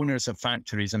and the owners of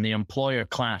factories and the employer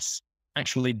class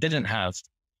actually didn't have.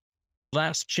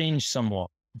 That's changed somewhat.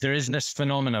 There is this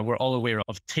phenomena we're all aware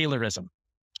of Taylorism.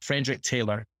 Frederick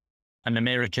Taylor, an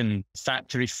American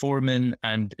factory foreman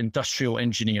and industrial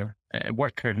engineer,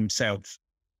 worker himself,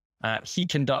 he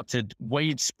conducted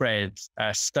widespread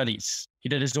studies. He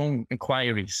did his own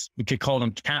inquiries. We could call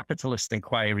them capitalist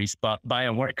inquiries, but by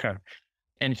a worker.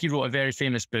 And he wrote a very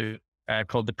famous book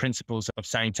called The Principles of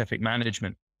Scientific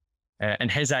Management. And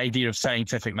his idea of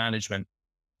scientific management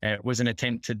was an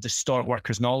attempt to distort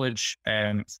workers' knowledge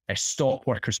and stop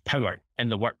workers' power in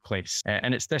the workplace.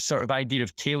 And it's this sort of idea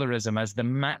of Taylorism as the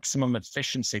maximum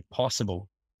efficiency possible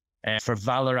for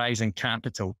valorizing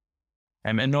capital.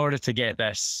 In order to get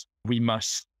this, we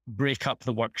must break up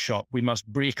the workshop. We must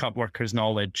break up workers'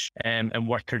 knowledge, and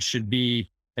workers should be,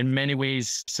 in many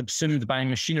ways, subsumed by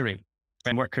machinery.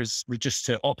 And workers reduced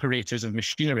to operators of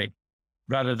machinery,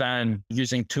 rather than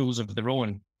using tools of their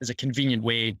own as a convenient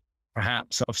way,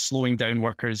 perhaps, of slowing down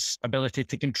workers' ability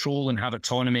to control and have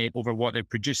autonomy over what they're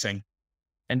producing.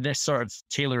 And this sort of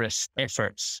Taylorist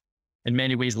efforts in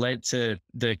many ways led to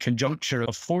the conjuncture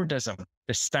of Fordism,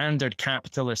 the standard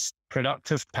capitalist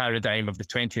productive paradigm of the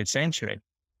 20th century,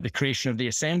 the creation of the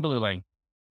assembly line,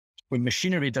 when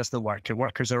machinery does the work and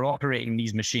workers are operating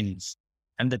these machines.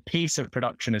 And the pace of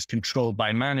production is controlled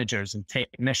by managers and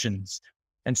technicians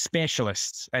and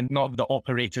specialists, and not the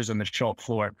operators on the shop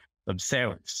floor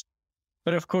themselves.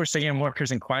 But of course, again,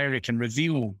 workers' inquiry can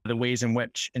reveal the ways in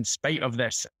which, in spite of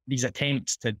these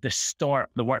attempts to distort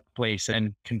the workplace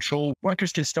and control,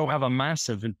 workers can still have a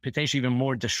massive and potentially even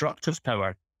more disruptive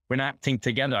power when acting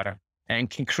together,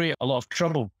 and can create a lot of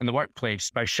trouble in the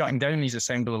workplace by shutting down these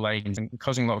assembly lines and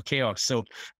causing a lot of chaos. So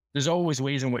there's always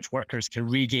ways in which workers can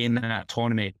regain that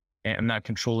autonomy and that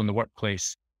control in the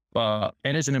workplace. But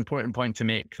it is an important point to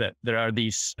make that there are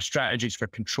these strategies for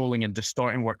controlling and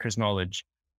distorting workers' knowledge.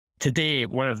 Today,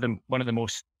 one of the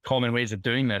most common ways of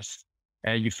doing this,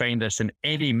 you find this in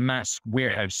any mass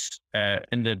warehouse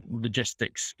in the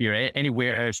logistics sphere, any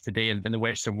warehouse today in the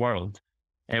Western world.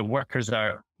 Workers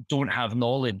don't have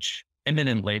knowledge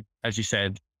imminently, as you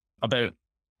said, about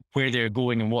where they're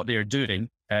going and what they're doing,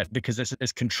 because this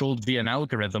is controlled via an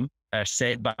algorithm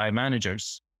set by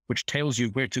managers, which tells you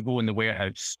where to go in the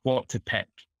warehouse, what to pick,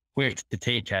 where to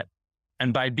take it.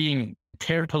 And by being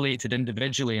interpolated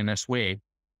individually in this way,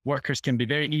 workers can be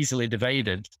very easily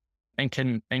divided, and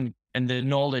the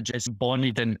knowledge is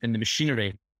embodied in the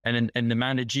machinery and in the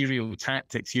managerial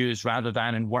tactics used, rather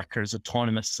than in workers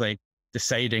autonomously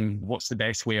deciding what's the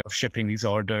best way of shipping these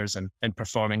orders and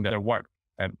performing their work.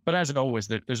 But as always,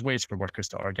 there's ways for workers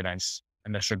to organize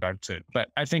in this regard too. But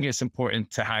I think it's important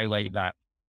to highlight that.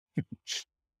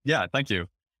 Yeah, thank you.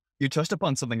 You touched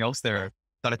upon something else there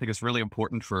that I think is really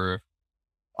important for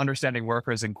understanding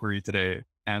workers' inquiry today,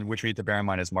 and which we need to bear in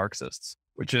mind as Marxists,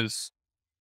 which is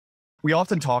we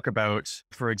often talk about,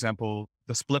 for example,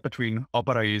 the split between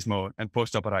operaismo and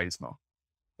post-operaismo,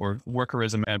 or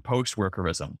workerism and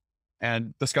post-workerism.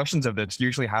 And discussions of this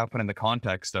usually happen in the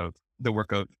context of the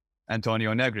work of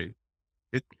Antonio Negri.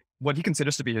 What he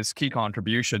considers to be his key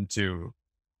contribution to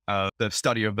the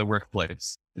study of the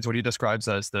workplace is what he describes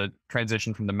as the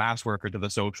transition from the mass worker to the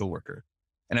social worker.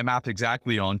 And it maps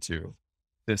exactly onto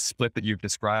this split that you've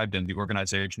described in the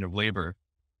organization of labor,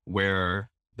 where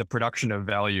the production of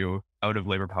value out of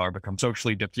labor power becomes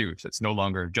socially diffuse. It's no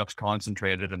longer just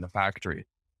concentrated in the factory.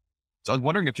 So I was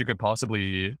wondering if you could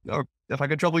possibly, or if I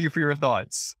could trouble you for your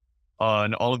thoughts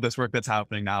on all of this work that's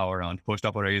happening now around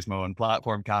post-operaismo and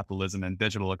platform capitalism and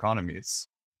digital economies.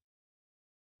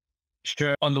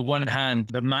 Sure. On the one hand,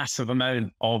 the massive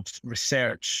amount of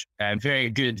research,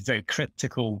 very good, very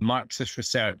critical Marxist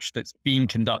research that's being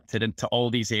conducted into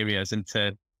all these areas,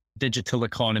 into digital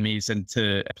economies,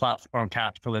 into platform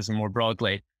capitalism more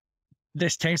broadly.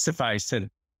 This testifies to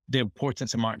the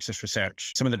importance of Marxist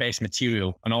research. Some of the best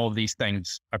material on all of these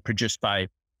things are produced by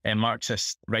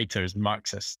Marxist writers,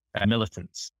 Marxist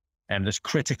militants. And there's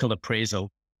critical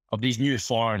appraisal of these new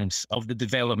forms of the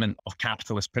development of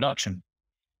capitalist production.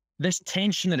 This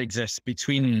tension that exists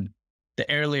between the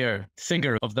earlier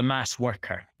figure of the mass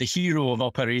worker, the hero of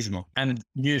operaismo, and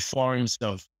new forms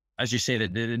of, as you say,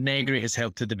 that the Negri has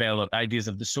helped to develop ideas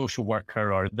of the social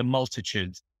worker or the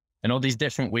multitude, and all these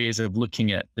different ways of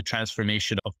looking at the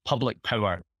transformation of public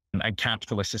power and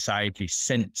capitalist society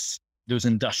since those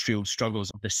industrial struggles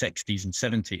of the 60s and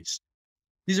 70s.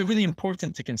 These are really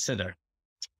important to consider.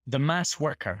 The mass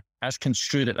worker, as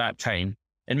construed at that time,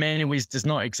 in many ways does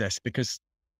not exist, because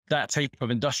that type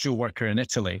of industrial worker in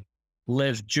Italy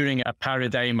lived during a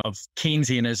paradigm of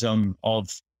Keynesianism, of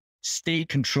state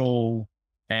control,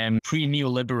 and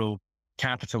pre-neoliberal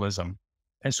capitalism.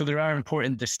 And so there are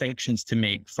important distinctions to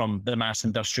make from the mass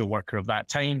industrial worker of that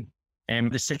time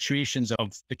and the situations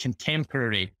of the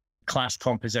contemporary class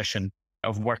composition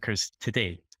of workers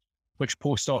today, which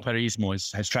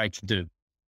post-operaismo has tried to do.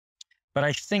 But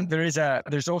I think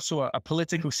there's also a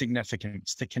political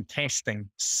significance to contesting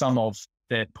some of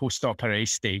the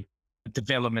post-operaiste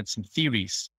developments and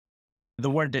theories. The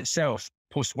word itself,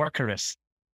 post-workerist,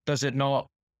 does it not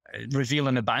reveal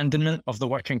an abandonment of the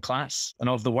working class and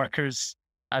of the workers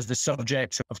as the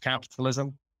subjects of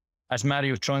capitalism? As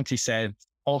Mario Tronti said,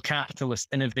 all capitalist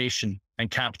innovation and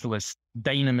capitalist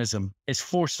dynamism is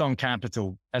forced on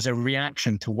capital as a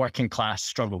reaction to working class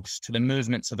struggles, to the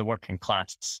movements of the working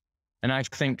class. And I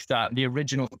think that the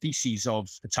original theses of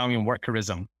Italian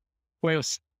workerism,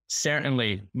 whilst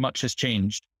certainly much has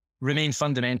changed, remain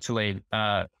fundamentally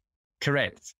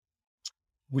correct.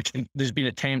 There's been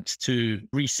attempts to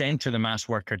recenter the mass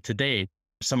worker today.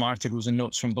 Some articles and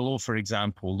notes from below, for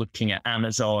example, looking at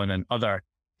Amazon and other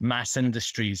mass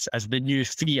industries as the new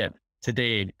fiat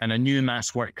today and a new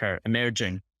mass worker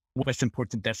emerging, with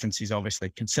important differences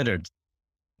obviously considered.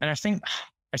 And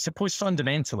I suppose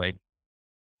fundamentally,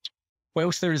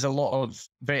 whilst there is a lot of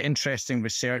very interesting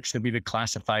research that we would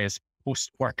classify as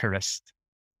post-workerist,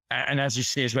 and as you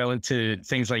say as well, into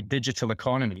things like digital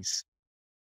economies,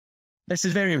 this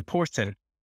is very important.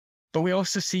 But we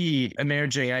also see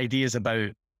emerging ideas about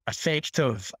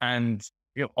affective and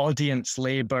audience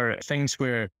labor, things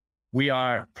where we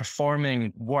are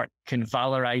performing work and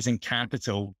valorizing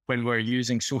capital when we're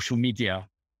using social media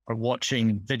or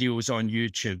watching videos on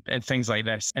YouTube and things like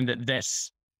this, and that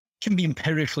this can be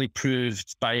empirically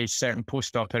proved by certain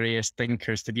post-operaist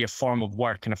thinkers to be a form of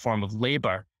work and a form of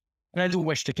labor. And I don't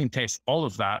wish to contest all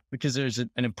of that, because there's an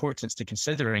importance to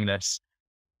considering this.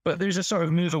 But there's a sort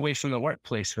of move away from the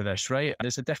workplace for this, right?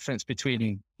 There's a difference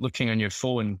between looking on your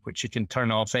phone, which you can turn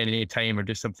off any time or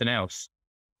do something else,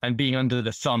 and being under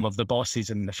the thumb of the bosses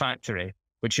in the factory,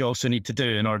 which you also need to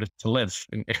do in order to live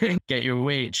and get your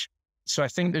wage. So I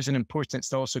think there's an importance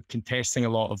to also contesting a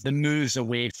lot of the moves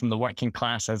away from the working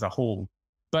class as a whole.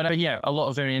 But yeah, a lot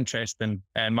of very interesting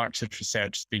Marxist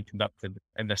research is being conducted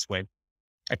in this way.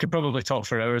 I could probably talk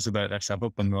for hours about this. I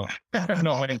hope I'm not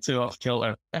went too off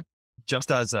kilter.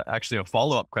 Just as actually a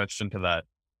follow-up question to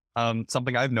that,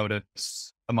 something I've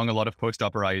noticed among a lot of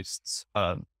post-operaists,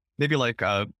 maybe like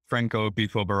Franco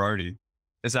Bifo Berardi,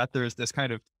 is that there's this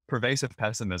kind of pervasive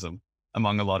pessimism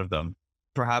among a lot of them,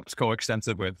 perhaps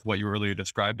coextensive with what you earlier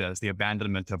described as the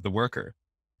abandonment of the worker.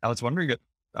 I was wondering if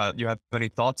you have any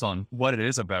thoughts on what it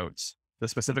is about the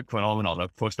specific phenomenon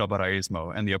of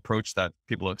post-operaismo and the approach that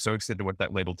people associated with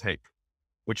that label take,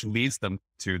 which leads them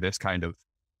to this kind of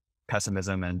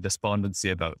pessimism and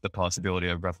despondency about the possibility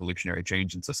of revolutionary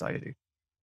change in society.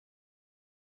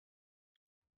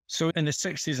 So in the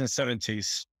 60s and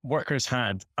 70s, workers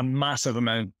had a massive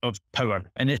amount of power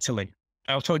in Italy.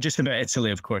 I'll talk just about Italy,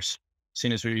 of course,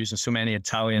 seeing as we're using so many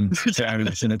Italian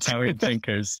terms and Italian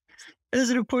thinkers. There's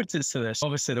an importance to this.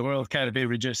 Obviously, the world can't be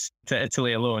reduced to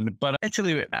Italy alone, but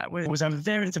Italy was a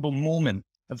veritable moment,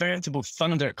 a veritable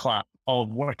thunderclap of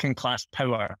working class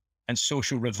power and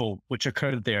social revolt, which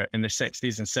occurred there in the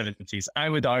 60s and 70s. I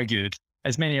would argue,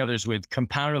 as many others would,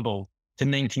 comparable to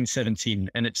 1917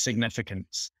 in its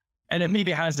significance. And it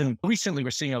maybe hasn't. Recently,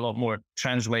 we're seeing a lot more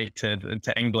translated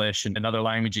into English and in other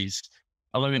languages,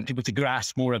 allowing people to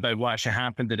grasp more about what actually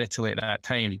happened in Italy at that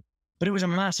time. But it was a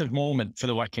massive moment for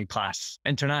the working class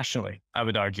internationally, I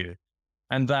would argue.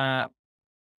 And that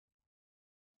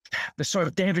the sort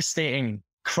of devastating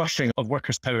crushing of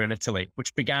workers' power in Italy,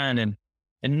 which began in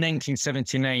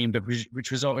 1979, but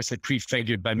which was obviously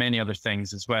prefigured by many other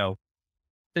things as well.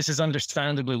 This has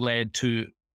understandably led to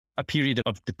a period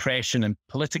of depression and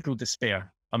political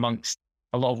despair amongst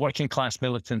a lot of working class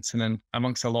militants and then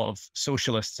amongst a lot of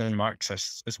socialists and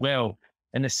Marxists as well.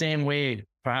 In the same way,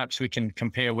 perhaps we can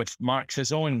compare with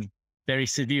Marx's own very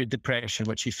severe depression,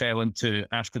 which he fell into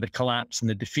after the collapse and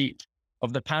the defeat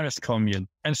of the Paris Commune.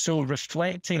 And so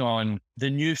reflecting on the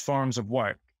new forms of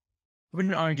work, I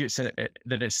wouldn't argue that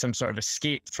it's some sort of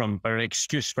escape from or an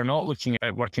excuse for not looking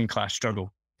at working class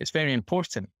struggle. It's very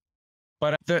important.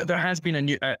 But there has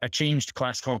been a changed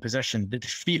class composition, the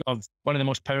defeat of one of the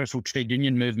most powerful trade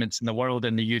union movements in the world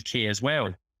in the UK as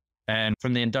well,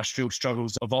 from the industrial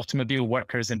struggles of automobile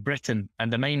workers in Britain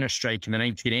and the miners' strike in the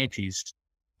 1980s,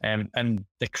 and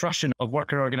the crushing of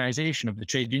worker organisation of the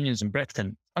trade unions in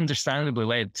Britain, understandably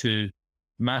led to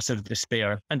massive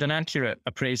despair and an accurate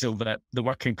appraisal that the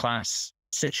working class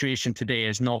situation today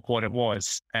is not what it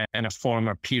was in a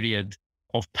former period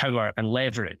of power and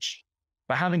leverage.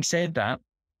 But having said that,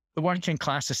 the working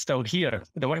class is still here.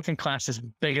 The working class is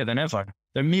bigger than ever.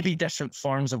 There may be different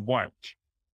forms of work,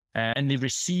 and they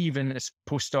receive in this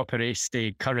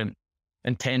post-operaste current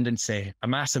and tendency a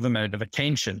massive amount of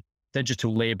attention,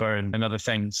 digital labour and other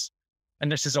things.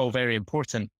 And this is all very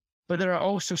important. But there are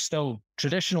also still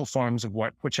traditional forms of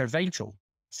work which are vital.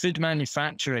 Food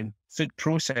manufacturing, food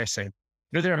processing.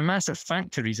 There are massive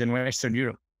factories in Western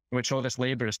Europe in which all this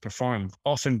labour is performed,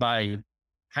 often by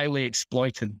highly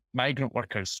exploited migrant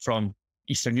workers from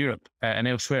Eastern Europe and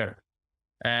elsewhere.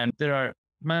 And there are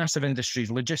massive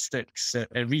industries, logistics,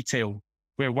 retail,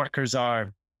 where workers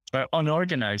are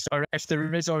unorganized, or if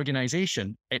there is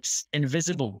organization, it's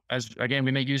invisible. As again,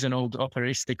 we might use an old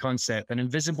operaiste concept, an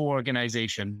invisible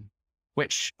organization,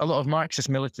 which a lot of Marxist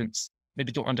militants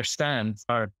maybe don't understand,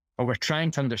 or we're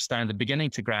trying to understand and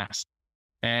beginning to grasp,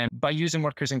 by using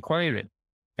workers' inquiry.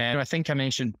 And I think I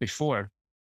mentioned before,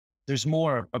 there's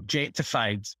more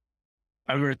objectified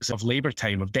hours of labor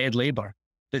time, of dead labor,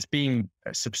 that's being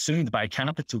subsumed by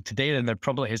capital today than there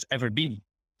probably has ever been.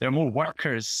 There are more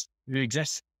workers who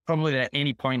exist probably at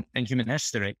any point in human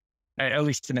history, at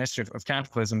least in the history of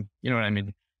capitalism, you know what I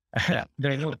mean?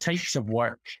 There are more types of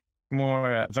work,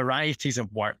 more varieties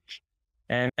of work.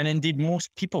 And indeed,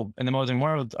 most people in the modern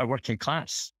world are working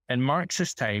class. In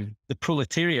Marx's time, the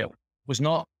proletariat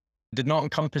did not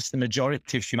encompass the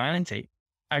majority of humanity.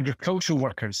 Agricultural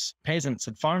workers, peasants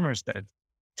and farmers did.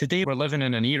 Today, we're living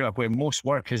in an era where most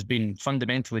work has been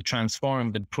fundamentally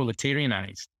transformed and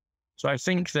proletarianized. So I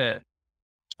think that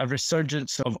a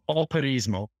resurgence of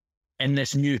operaismo in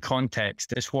this new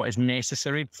context is what is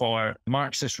necessary for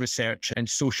Marxist research and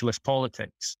socialist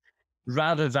politics,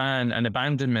 rather than an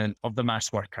abandonment of the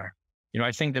mass worker.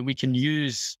 I think that we can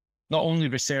use not only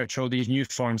research all these new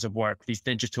forms of work, these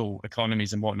digital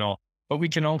economies and whatnot, but we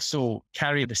can also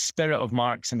carry the spirit of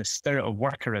Marx and the spirit of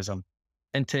workerism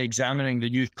into examining the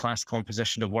new class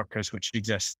composition of workers which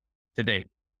exist today.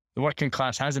 The working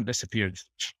class hasn't disappeared.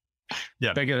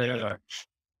 Yeah. Bigger than ever.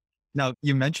 Now,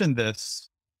 you mentioned this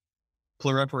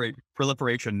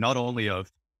proliferation not only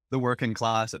of the working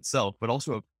class itself, but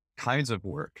also of kinds of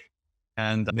work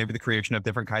and maybe the creation of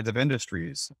different kinds of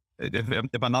industries.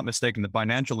 If I'm not mistaken, the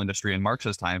financial industry in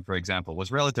Marx's time, for example,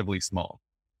 was relatively small.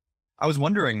 I was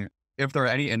wondering if there are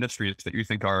any industries that you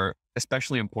think are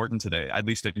especially important today, at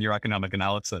least in your economic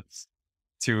analysis,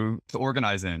 to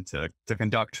organize in, to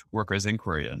conduct workers'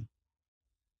 inquiry in.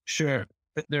 Sure.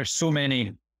 There are so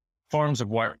many forms of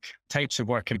work, types of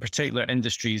work, in particular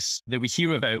industries that we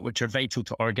hear about, which are vital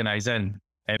to organize in.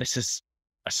 This is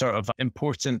a sort of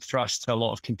important thrust to a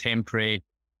lot of contemporary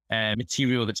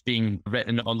material that's being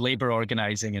written on labor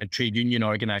organizing and trade union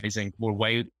organizing more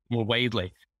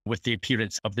widely, with the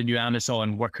appearance of the new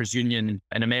Amazon Workers Union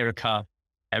in America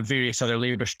and various other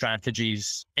labor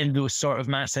strategies in those sort of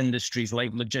mass industries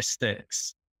like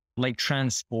logistics, like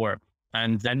transport,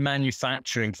 and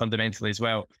manufacturing fundamentally as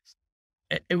well.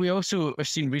 We also have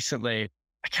seen recently,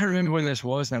 I can't remember when this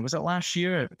was now, was it last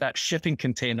year? That shipping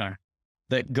container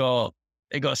that got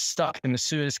stuck in the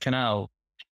Suez Canal.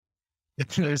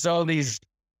 There's all these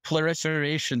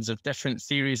proliferations of different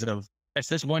theories of, if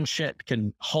this one ship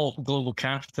can halt global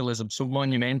capitalism so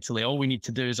monumentally, all we need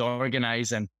to do is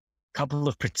organize in a couple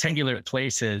of particular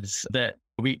places that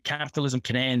capitalism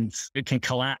can end. It can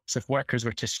collapse if workers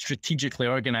were to strategically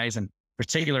organize in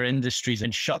particular industries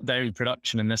and shut down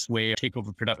production in this way, or take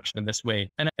over production in this way.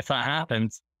 And if that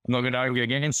happens, I'm not going to argue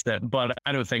against it, but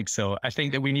I don't think so. I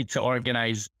think that we need to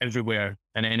organize everywhere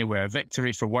and anywhere.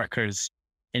 Victory for workers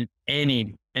in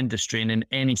any industry and in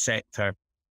any sector,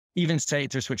 even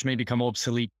sectors which may become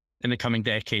obsolete in the coming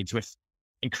decades with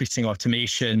increasing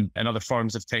automation and other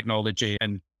forms of technology,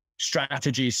 and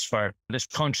strategies for this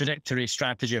contradictory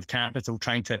strategy of capital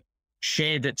trying to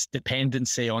shed its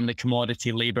dependency on the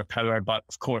commodity labor power. But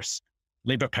of course,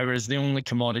 labor power is the only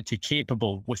commodity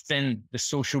capable within the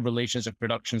social relations of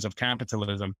productions of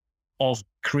capitalism of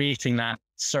creating that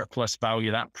surplus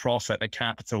value, that profit that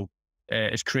capital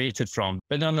is created from.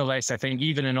 But nonetheless, I think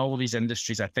even in all of these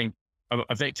industries, I think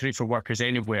a victory for workers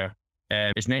anywhere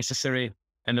is necessary,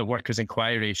 and the workers'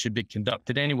 inquiry should be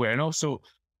conducted anywhere. And also,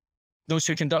 those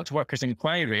who conduct workers'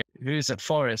 inquiry, who is it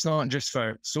for? It's not just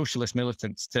for socialist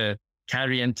militants to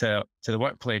carry into the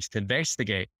workplace to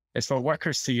investigate. It's for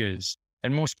workers to use.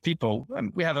 And most people,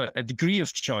 we have a degree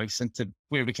of choice into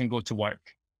where we can go to work,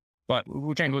 but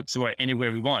we can't go to work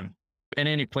anywhere we want. In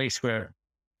any place where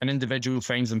an individual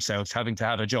finds themselves having to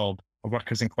have a job, a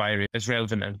workers' inquiry is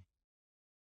relevant.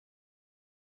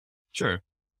 Sure.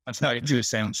 That's how it do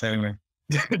sense anyway.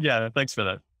 Yeah, thanks for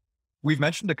that. We've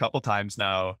mentioned a couple times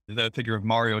now the figure of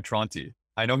Mario Tronti.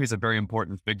 I know he's a very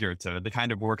important figure to the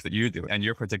kind of work that you do and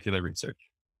your particular research.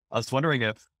 I was wondering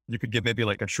if you could give maybe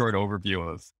like a short overview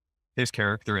of his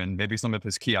character and maybe some of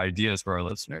his key ideas for our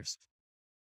listeners.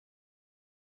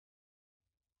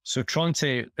 So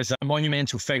Tronti is a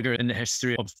monumental figure in the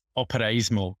history of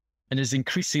operaismo and is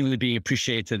increasingly being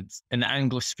appreciated in the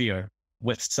Anglosphere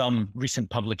with some recent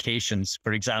publications.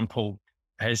 For example,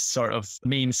 his sort of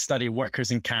main study,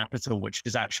 Workers in Capital, which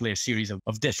is actually a series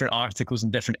of different articles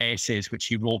and different essays, which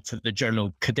he wrote for the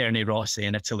journal Quaderni Rossi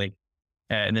in Italy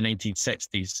in the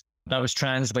 1960s. That was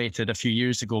translated a few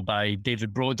years ago by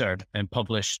David Broder and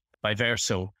published by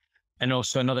Verso. And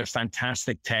also another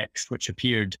fantastic text, which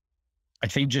appeared, I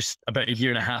think, just about a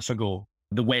year and a half ago,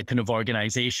 The Weapon of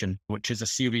Organisation, which is a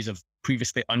series of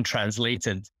previously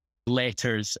untranslated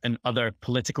letters and other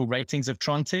political writings of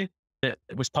Tronti. It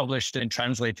was published and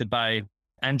translated by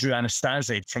Andrew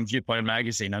Anastasi from Viewpoint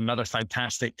magazine, another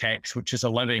fantastic text, which is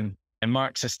allowing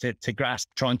Marxists to grasp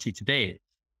Tronti today.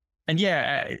 And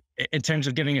yeah, in terms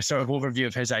of giving a sort of overview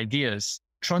of his ideas,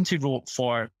 Tronti wrote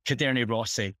for Quaderni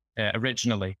Rossi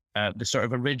originally, the sort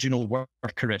of original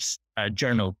workerist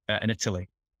journal in Italy.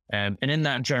 And in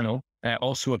that journal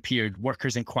also appeared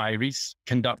Workers' Inquiries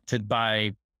conducted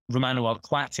by Romano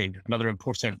Alquati, another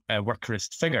important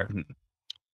workerist figure.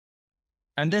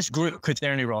 And this group,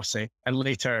 Quaderni Rossi, and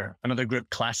later another group,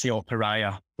 Classi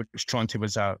Operaia, which Tronti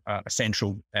was a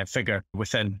central figure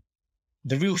within.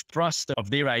 The real thrust of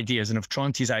their ideas, and of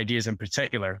Tronti's ideas in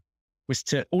particular, was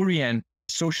to orient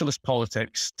socialist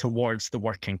politics towards the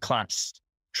working class.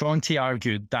 Tronti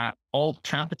argued that all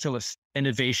capitalist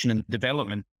innovation and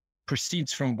development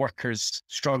proceeds from workers'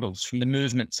 struggles, from the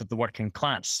movements of the working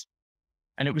class.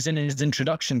 And it was in his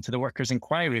introduction to the Workers'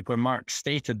 Inquiry where Marx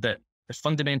stated that the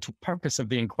fundamental purpose of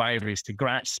the inquiry is to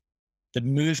grasp the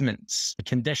movements, the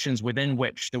conditions within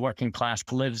which the working class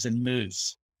lives and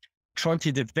moves.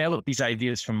 Tronti developed these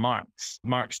ideas from Marx.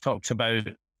 Marx talks about,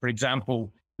 for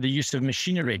example, the use of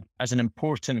machinery as an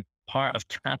important part of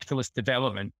capitalist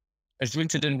development is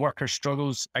rooted in worker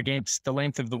struggles against the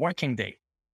length of the working day.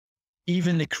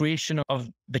 Even the creation of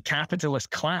the capitalist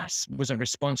class was a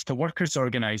response to workers'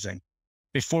 organizing.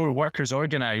 Before workers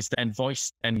organized and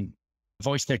voiced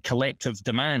their collective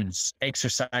demands,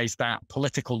 exercised that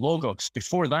political logos,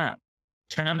 before that,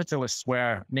 capitalists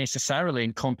were necessarily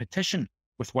in competition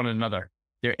with one another.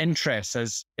 Their interests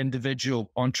as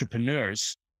individual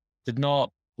entrepreneurs did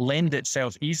not lend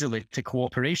itself easily to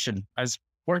cooperation as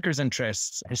workers'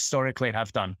 interests historically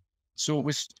have done. So it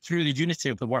was through the unity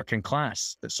of the working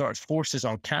class that sort of forces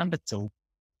on capital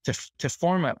to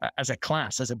form as a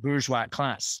class, as a bourgeois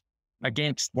class,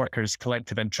 against workers'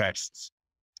 collective interests.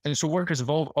 And so workers have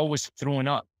always thrown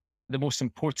up the most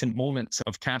important moments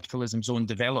of capitalism's own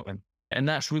development. And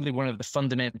that's really one of the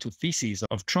fundamental theses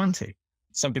of Tronti.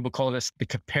 Some people call this the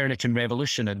Copernican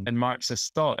revolution in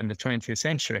Marxist thought in the 20th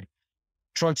century.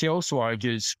 Tronti also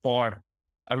argues for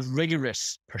a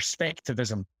rigorous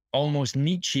perspectivism, almost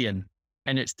Nietzschean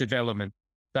in its development,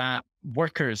 that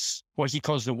workers, what he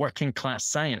calls the working class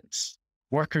science,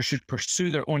 workers should pursue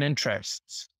their own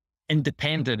interests,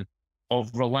 independent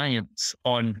of reliance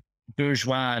on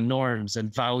bourgeois norms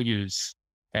and values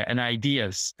and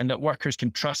ideas, and that workers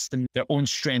can trust in their own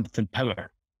strength and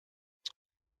power.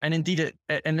 And indeed,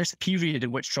 in this period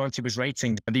in which Tronti was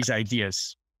writing these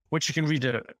ideas, which you can read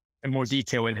in more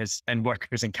detail in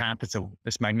Workers and Capital,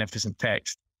 this magnificent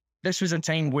text, this was a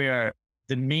time where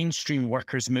the mainstream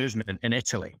workers' movement in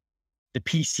Italy, the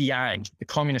PCI, the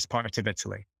Communist Party of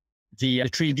Italy, the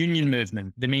trade union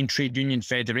movement, the main trade union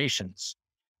federations,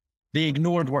 they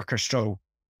ignored worker struggle.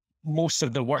 Most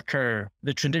of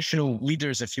the traditional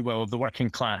leaders, if you will, of the working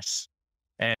class,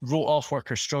 wrote off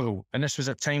worker struggle. And this was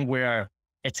a time where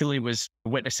Italy was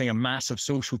witnessing a massive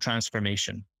social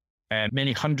transformation.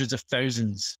 Many hundreds of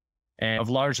thousands of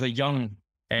largely young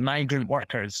migrant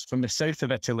workers from the south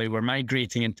of Italy were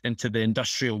migrating into the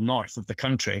industrial north of the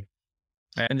country.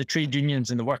 And the trade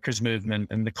unions and the workers' movement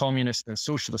and the communist and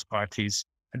socialist parties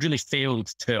had really failed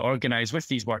to organize with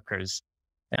these workers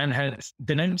and had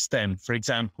denounced them, for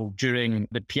example, during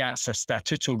the Piazza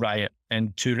Statuto riot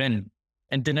in Turin,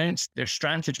 and denounced their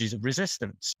strategies of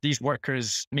resistance. These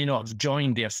workers may not have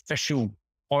joined the official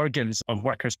organs of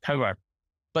workers' power,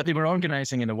 but they were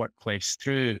organizing in the workplace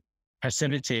through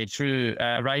passivity, through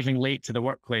arriving late to the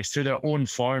workplace, through their own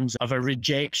forms of a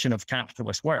rejection of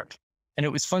capitalist work. And it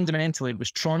was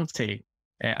Tronti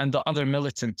and the other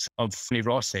militants of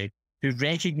Rossi who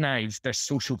recognized this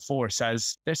social force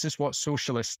as this is what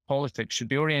socialist politics should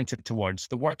be oriented towards,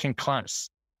 the working class,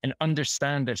 and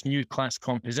understand this new class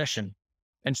composition.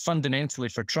 And fundamentally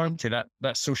for Tronti,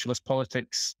 that socialist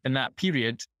politics in that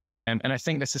period, and I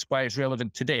think this is why it's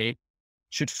relevant today,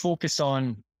 should focus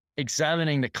on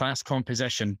examining the class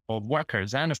composition of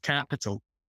workers and of capital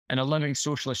and allowing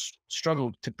socialist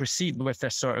struggle to proceed with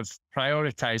this sort of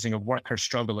prioritizing of worker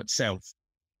struggle itself.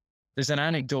 There's an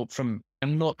anecdote from,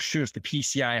 I'm not sure if the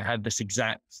PCI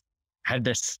had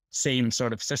this same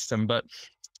sort of system, but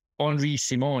Henri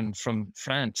Simon from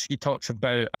France, he talks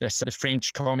about the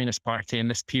French Communist Party in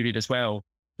this period as well,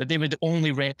 that they would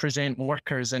only represent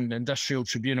workers in industrial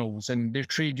tribunals, and their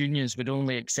trade unions would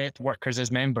only accept workers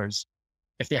as members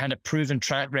if they had a proven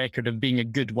track record of being a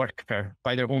good worker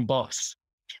by their own boss.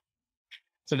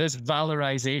 So this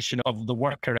valorization of the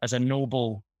worker as a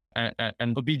noble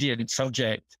and obedient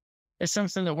subject is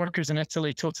something that workers in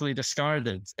Italy totally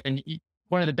discarded. And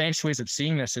one of the best ways of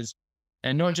seeing this is,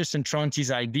 and not just in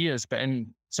Tronti's ideas, but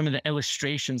in some of the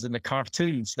illustrations and the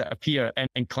cartoons that appear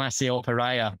in Classe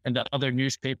Operaia and the other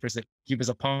newspapers that he was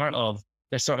a part of,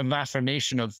 this sort of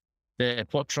affirmation of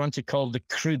what Tronti called the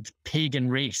crude pagan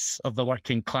race of the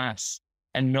working class,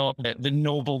 and not the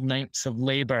noble knights of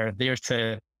labor there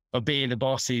to obey the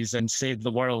bosses and save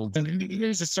the world. And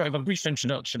here's a sort of a brief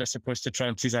introduction, I suppose, to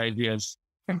Tronti's ideas.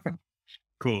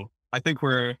 Cool. I think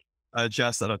we're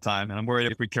just out of time, and I'm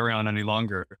worried if we carry on any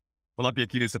longer, we'll not be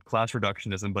accused of class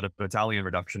reductionism, but of battalion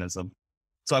reductionism.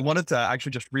 So I wanted to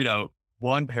actually just read out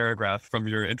one paragraph from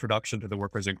your introduction to the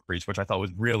workers' inquiries, which I thought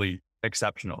was really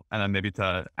exceptional, and then maybe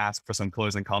to ask for some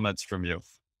closing comments from you.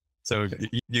 So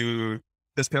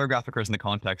this paragraph occurs in the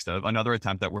context of another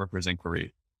attempt at workers'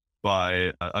 inquiry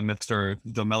by a Mr.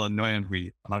 de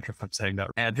Melanoyenhui. I'm not sure if I'm saying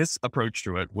that. And his approach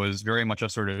to it was very much a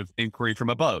sort of inquiry from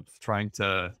above, trying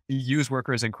to use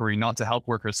workers' inquiry not to help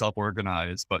workers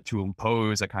self-organize, but to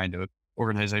impose a kind of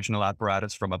organizational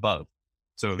apparatus from above.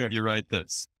 So sure. You write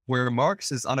this: where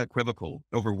Marx is unequivocal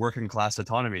over working class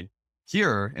autonomy,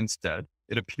 here, instead,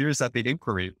 it appears that the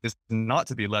inquiry is not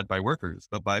to be led by workers,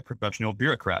 but by professional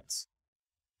bureaucrats.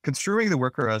 Construing the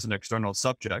worker as an external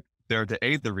subject, there to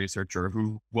aid the researcher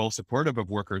who, while supportive of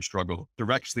workers' struggle,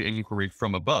 directs the inquiry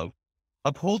from above,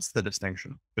 upholds the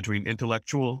distinction between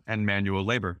intellectual and manual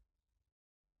labor.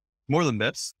 More than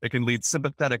this, it can lead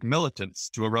sympathetic militants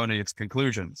to erroneous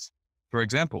conclusions. For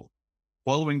example,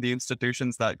 following the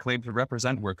institutions that claim to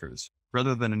represent workers,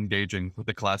 rather than engaging with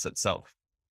the class itself.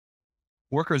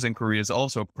 Workers' inquiry is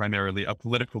also primarily a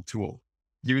political tool,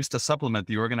 used to supplement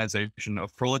the organization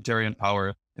of proletarian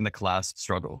power in the class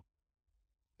struggle.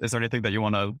 Is there anything that you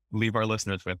want to leave our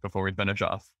listeners with before we finish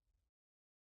off?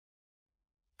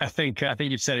 I think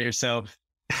you've said it yourself.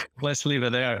 Let's leave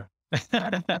it there.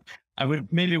 I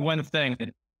would maybe one thing.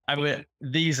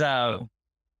 These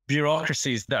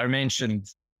bureaucracies that are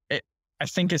mentioned. I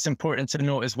think it's important to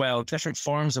note as well, different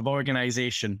forms of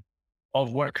organization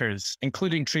of workers,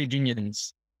 including trade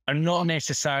unions, are not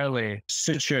necessarily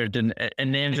sutured and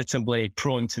inevitably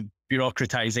prone to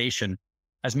bureaucratization.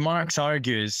 As Marx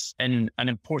argues in an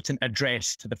important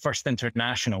address to the First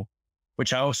International,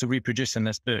 which I also reproduce in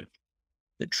this book,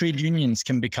 that trade unions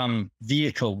can become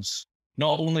vehicles,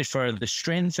 not only for the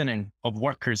strengthening of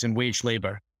workers and wage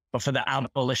labor, but for the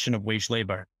abolition of wage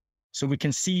labor. So we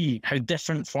can see how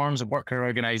different forms of worker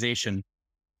organization,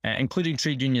 including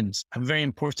trade unions, have a very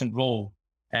important role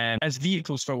as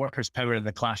vehicles for workers' power in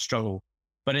the class struggle.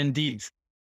 But indeed,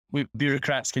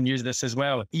 bureaucrats can use this as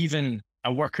well. Even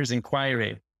a workers'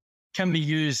 inquiry can be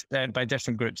used by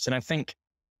different groups. And I think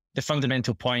the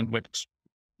fundamental point, which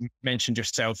you mentioned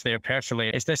yourself there perfectly,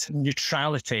 is this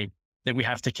neutrality that we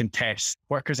have to contest.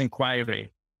 Workers'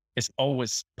 inquiry is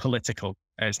always political.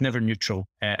 It's never neutral,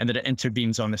 and that it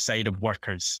intervenes on the side of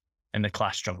workers in the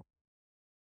class struggle.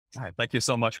 All right. Thank you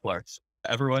so much, Clark.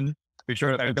 Everyone, be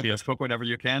sure to pick up this book whenever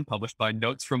you can, published by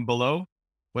Notes from Below.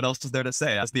 What else is there to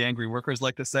say? As the angry workers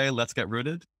like to say, let's get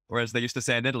rooted. Or as they used to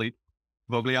say in Italy,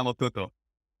 vogliamo tutto.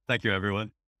 Thank you,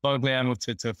 everyone. Vogliamo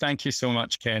tutto. Thank you so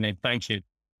much, Kenny. Thank you.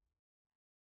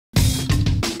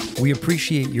 We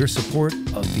appreciate your support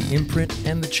of the imprint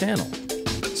and the channel.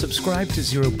 Subscribe to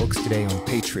Zero Books today on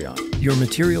Patreon. Your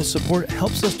material support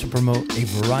helps us to promote a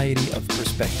variety of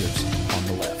perspectives on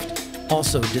the left.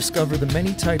 Also, discover the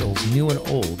many titles, new and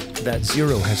old, that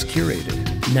Zero has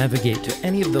curated. Navigate to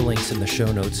any of the links in the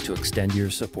show notes to extend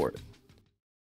your support.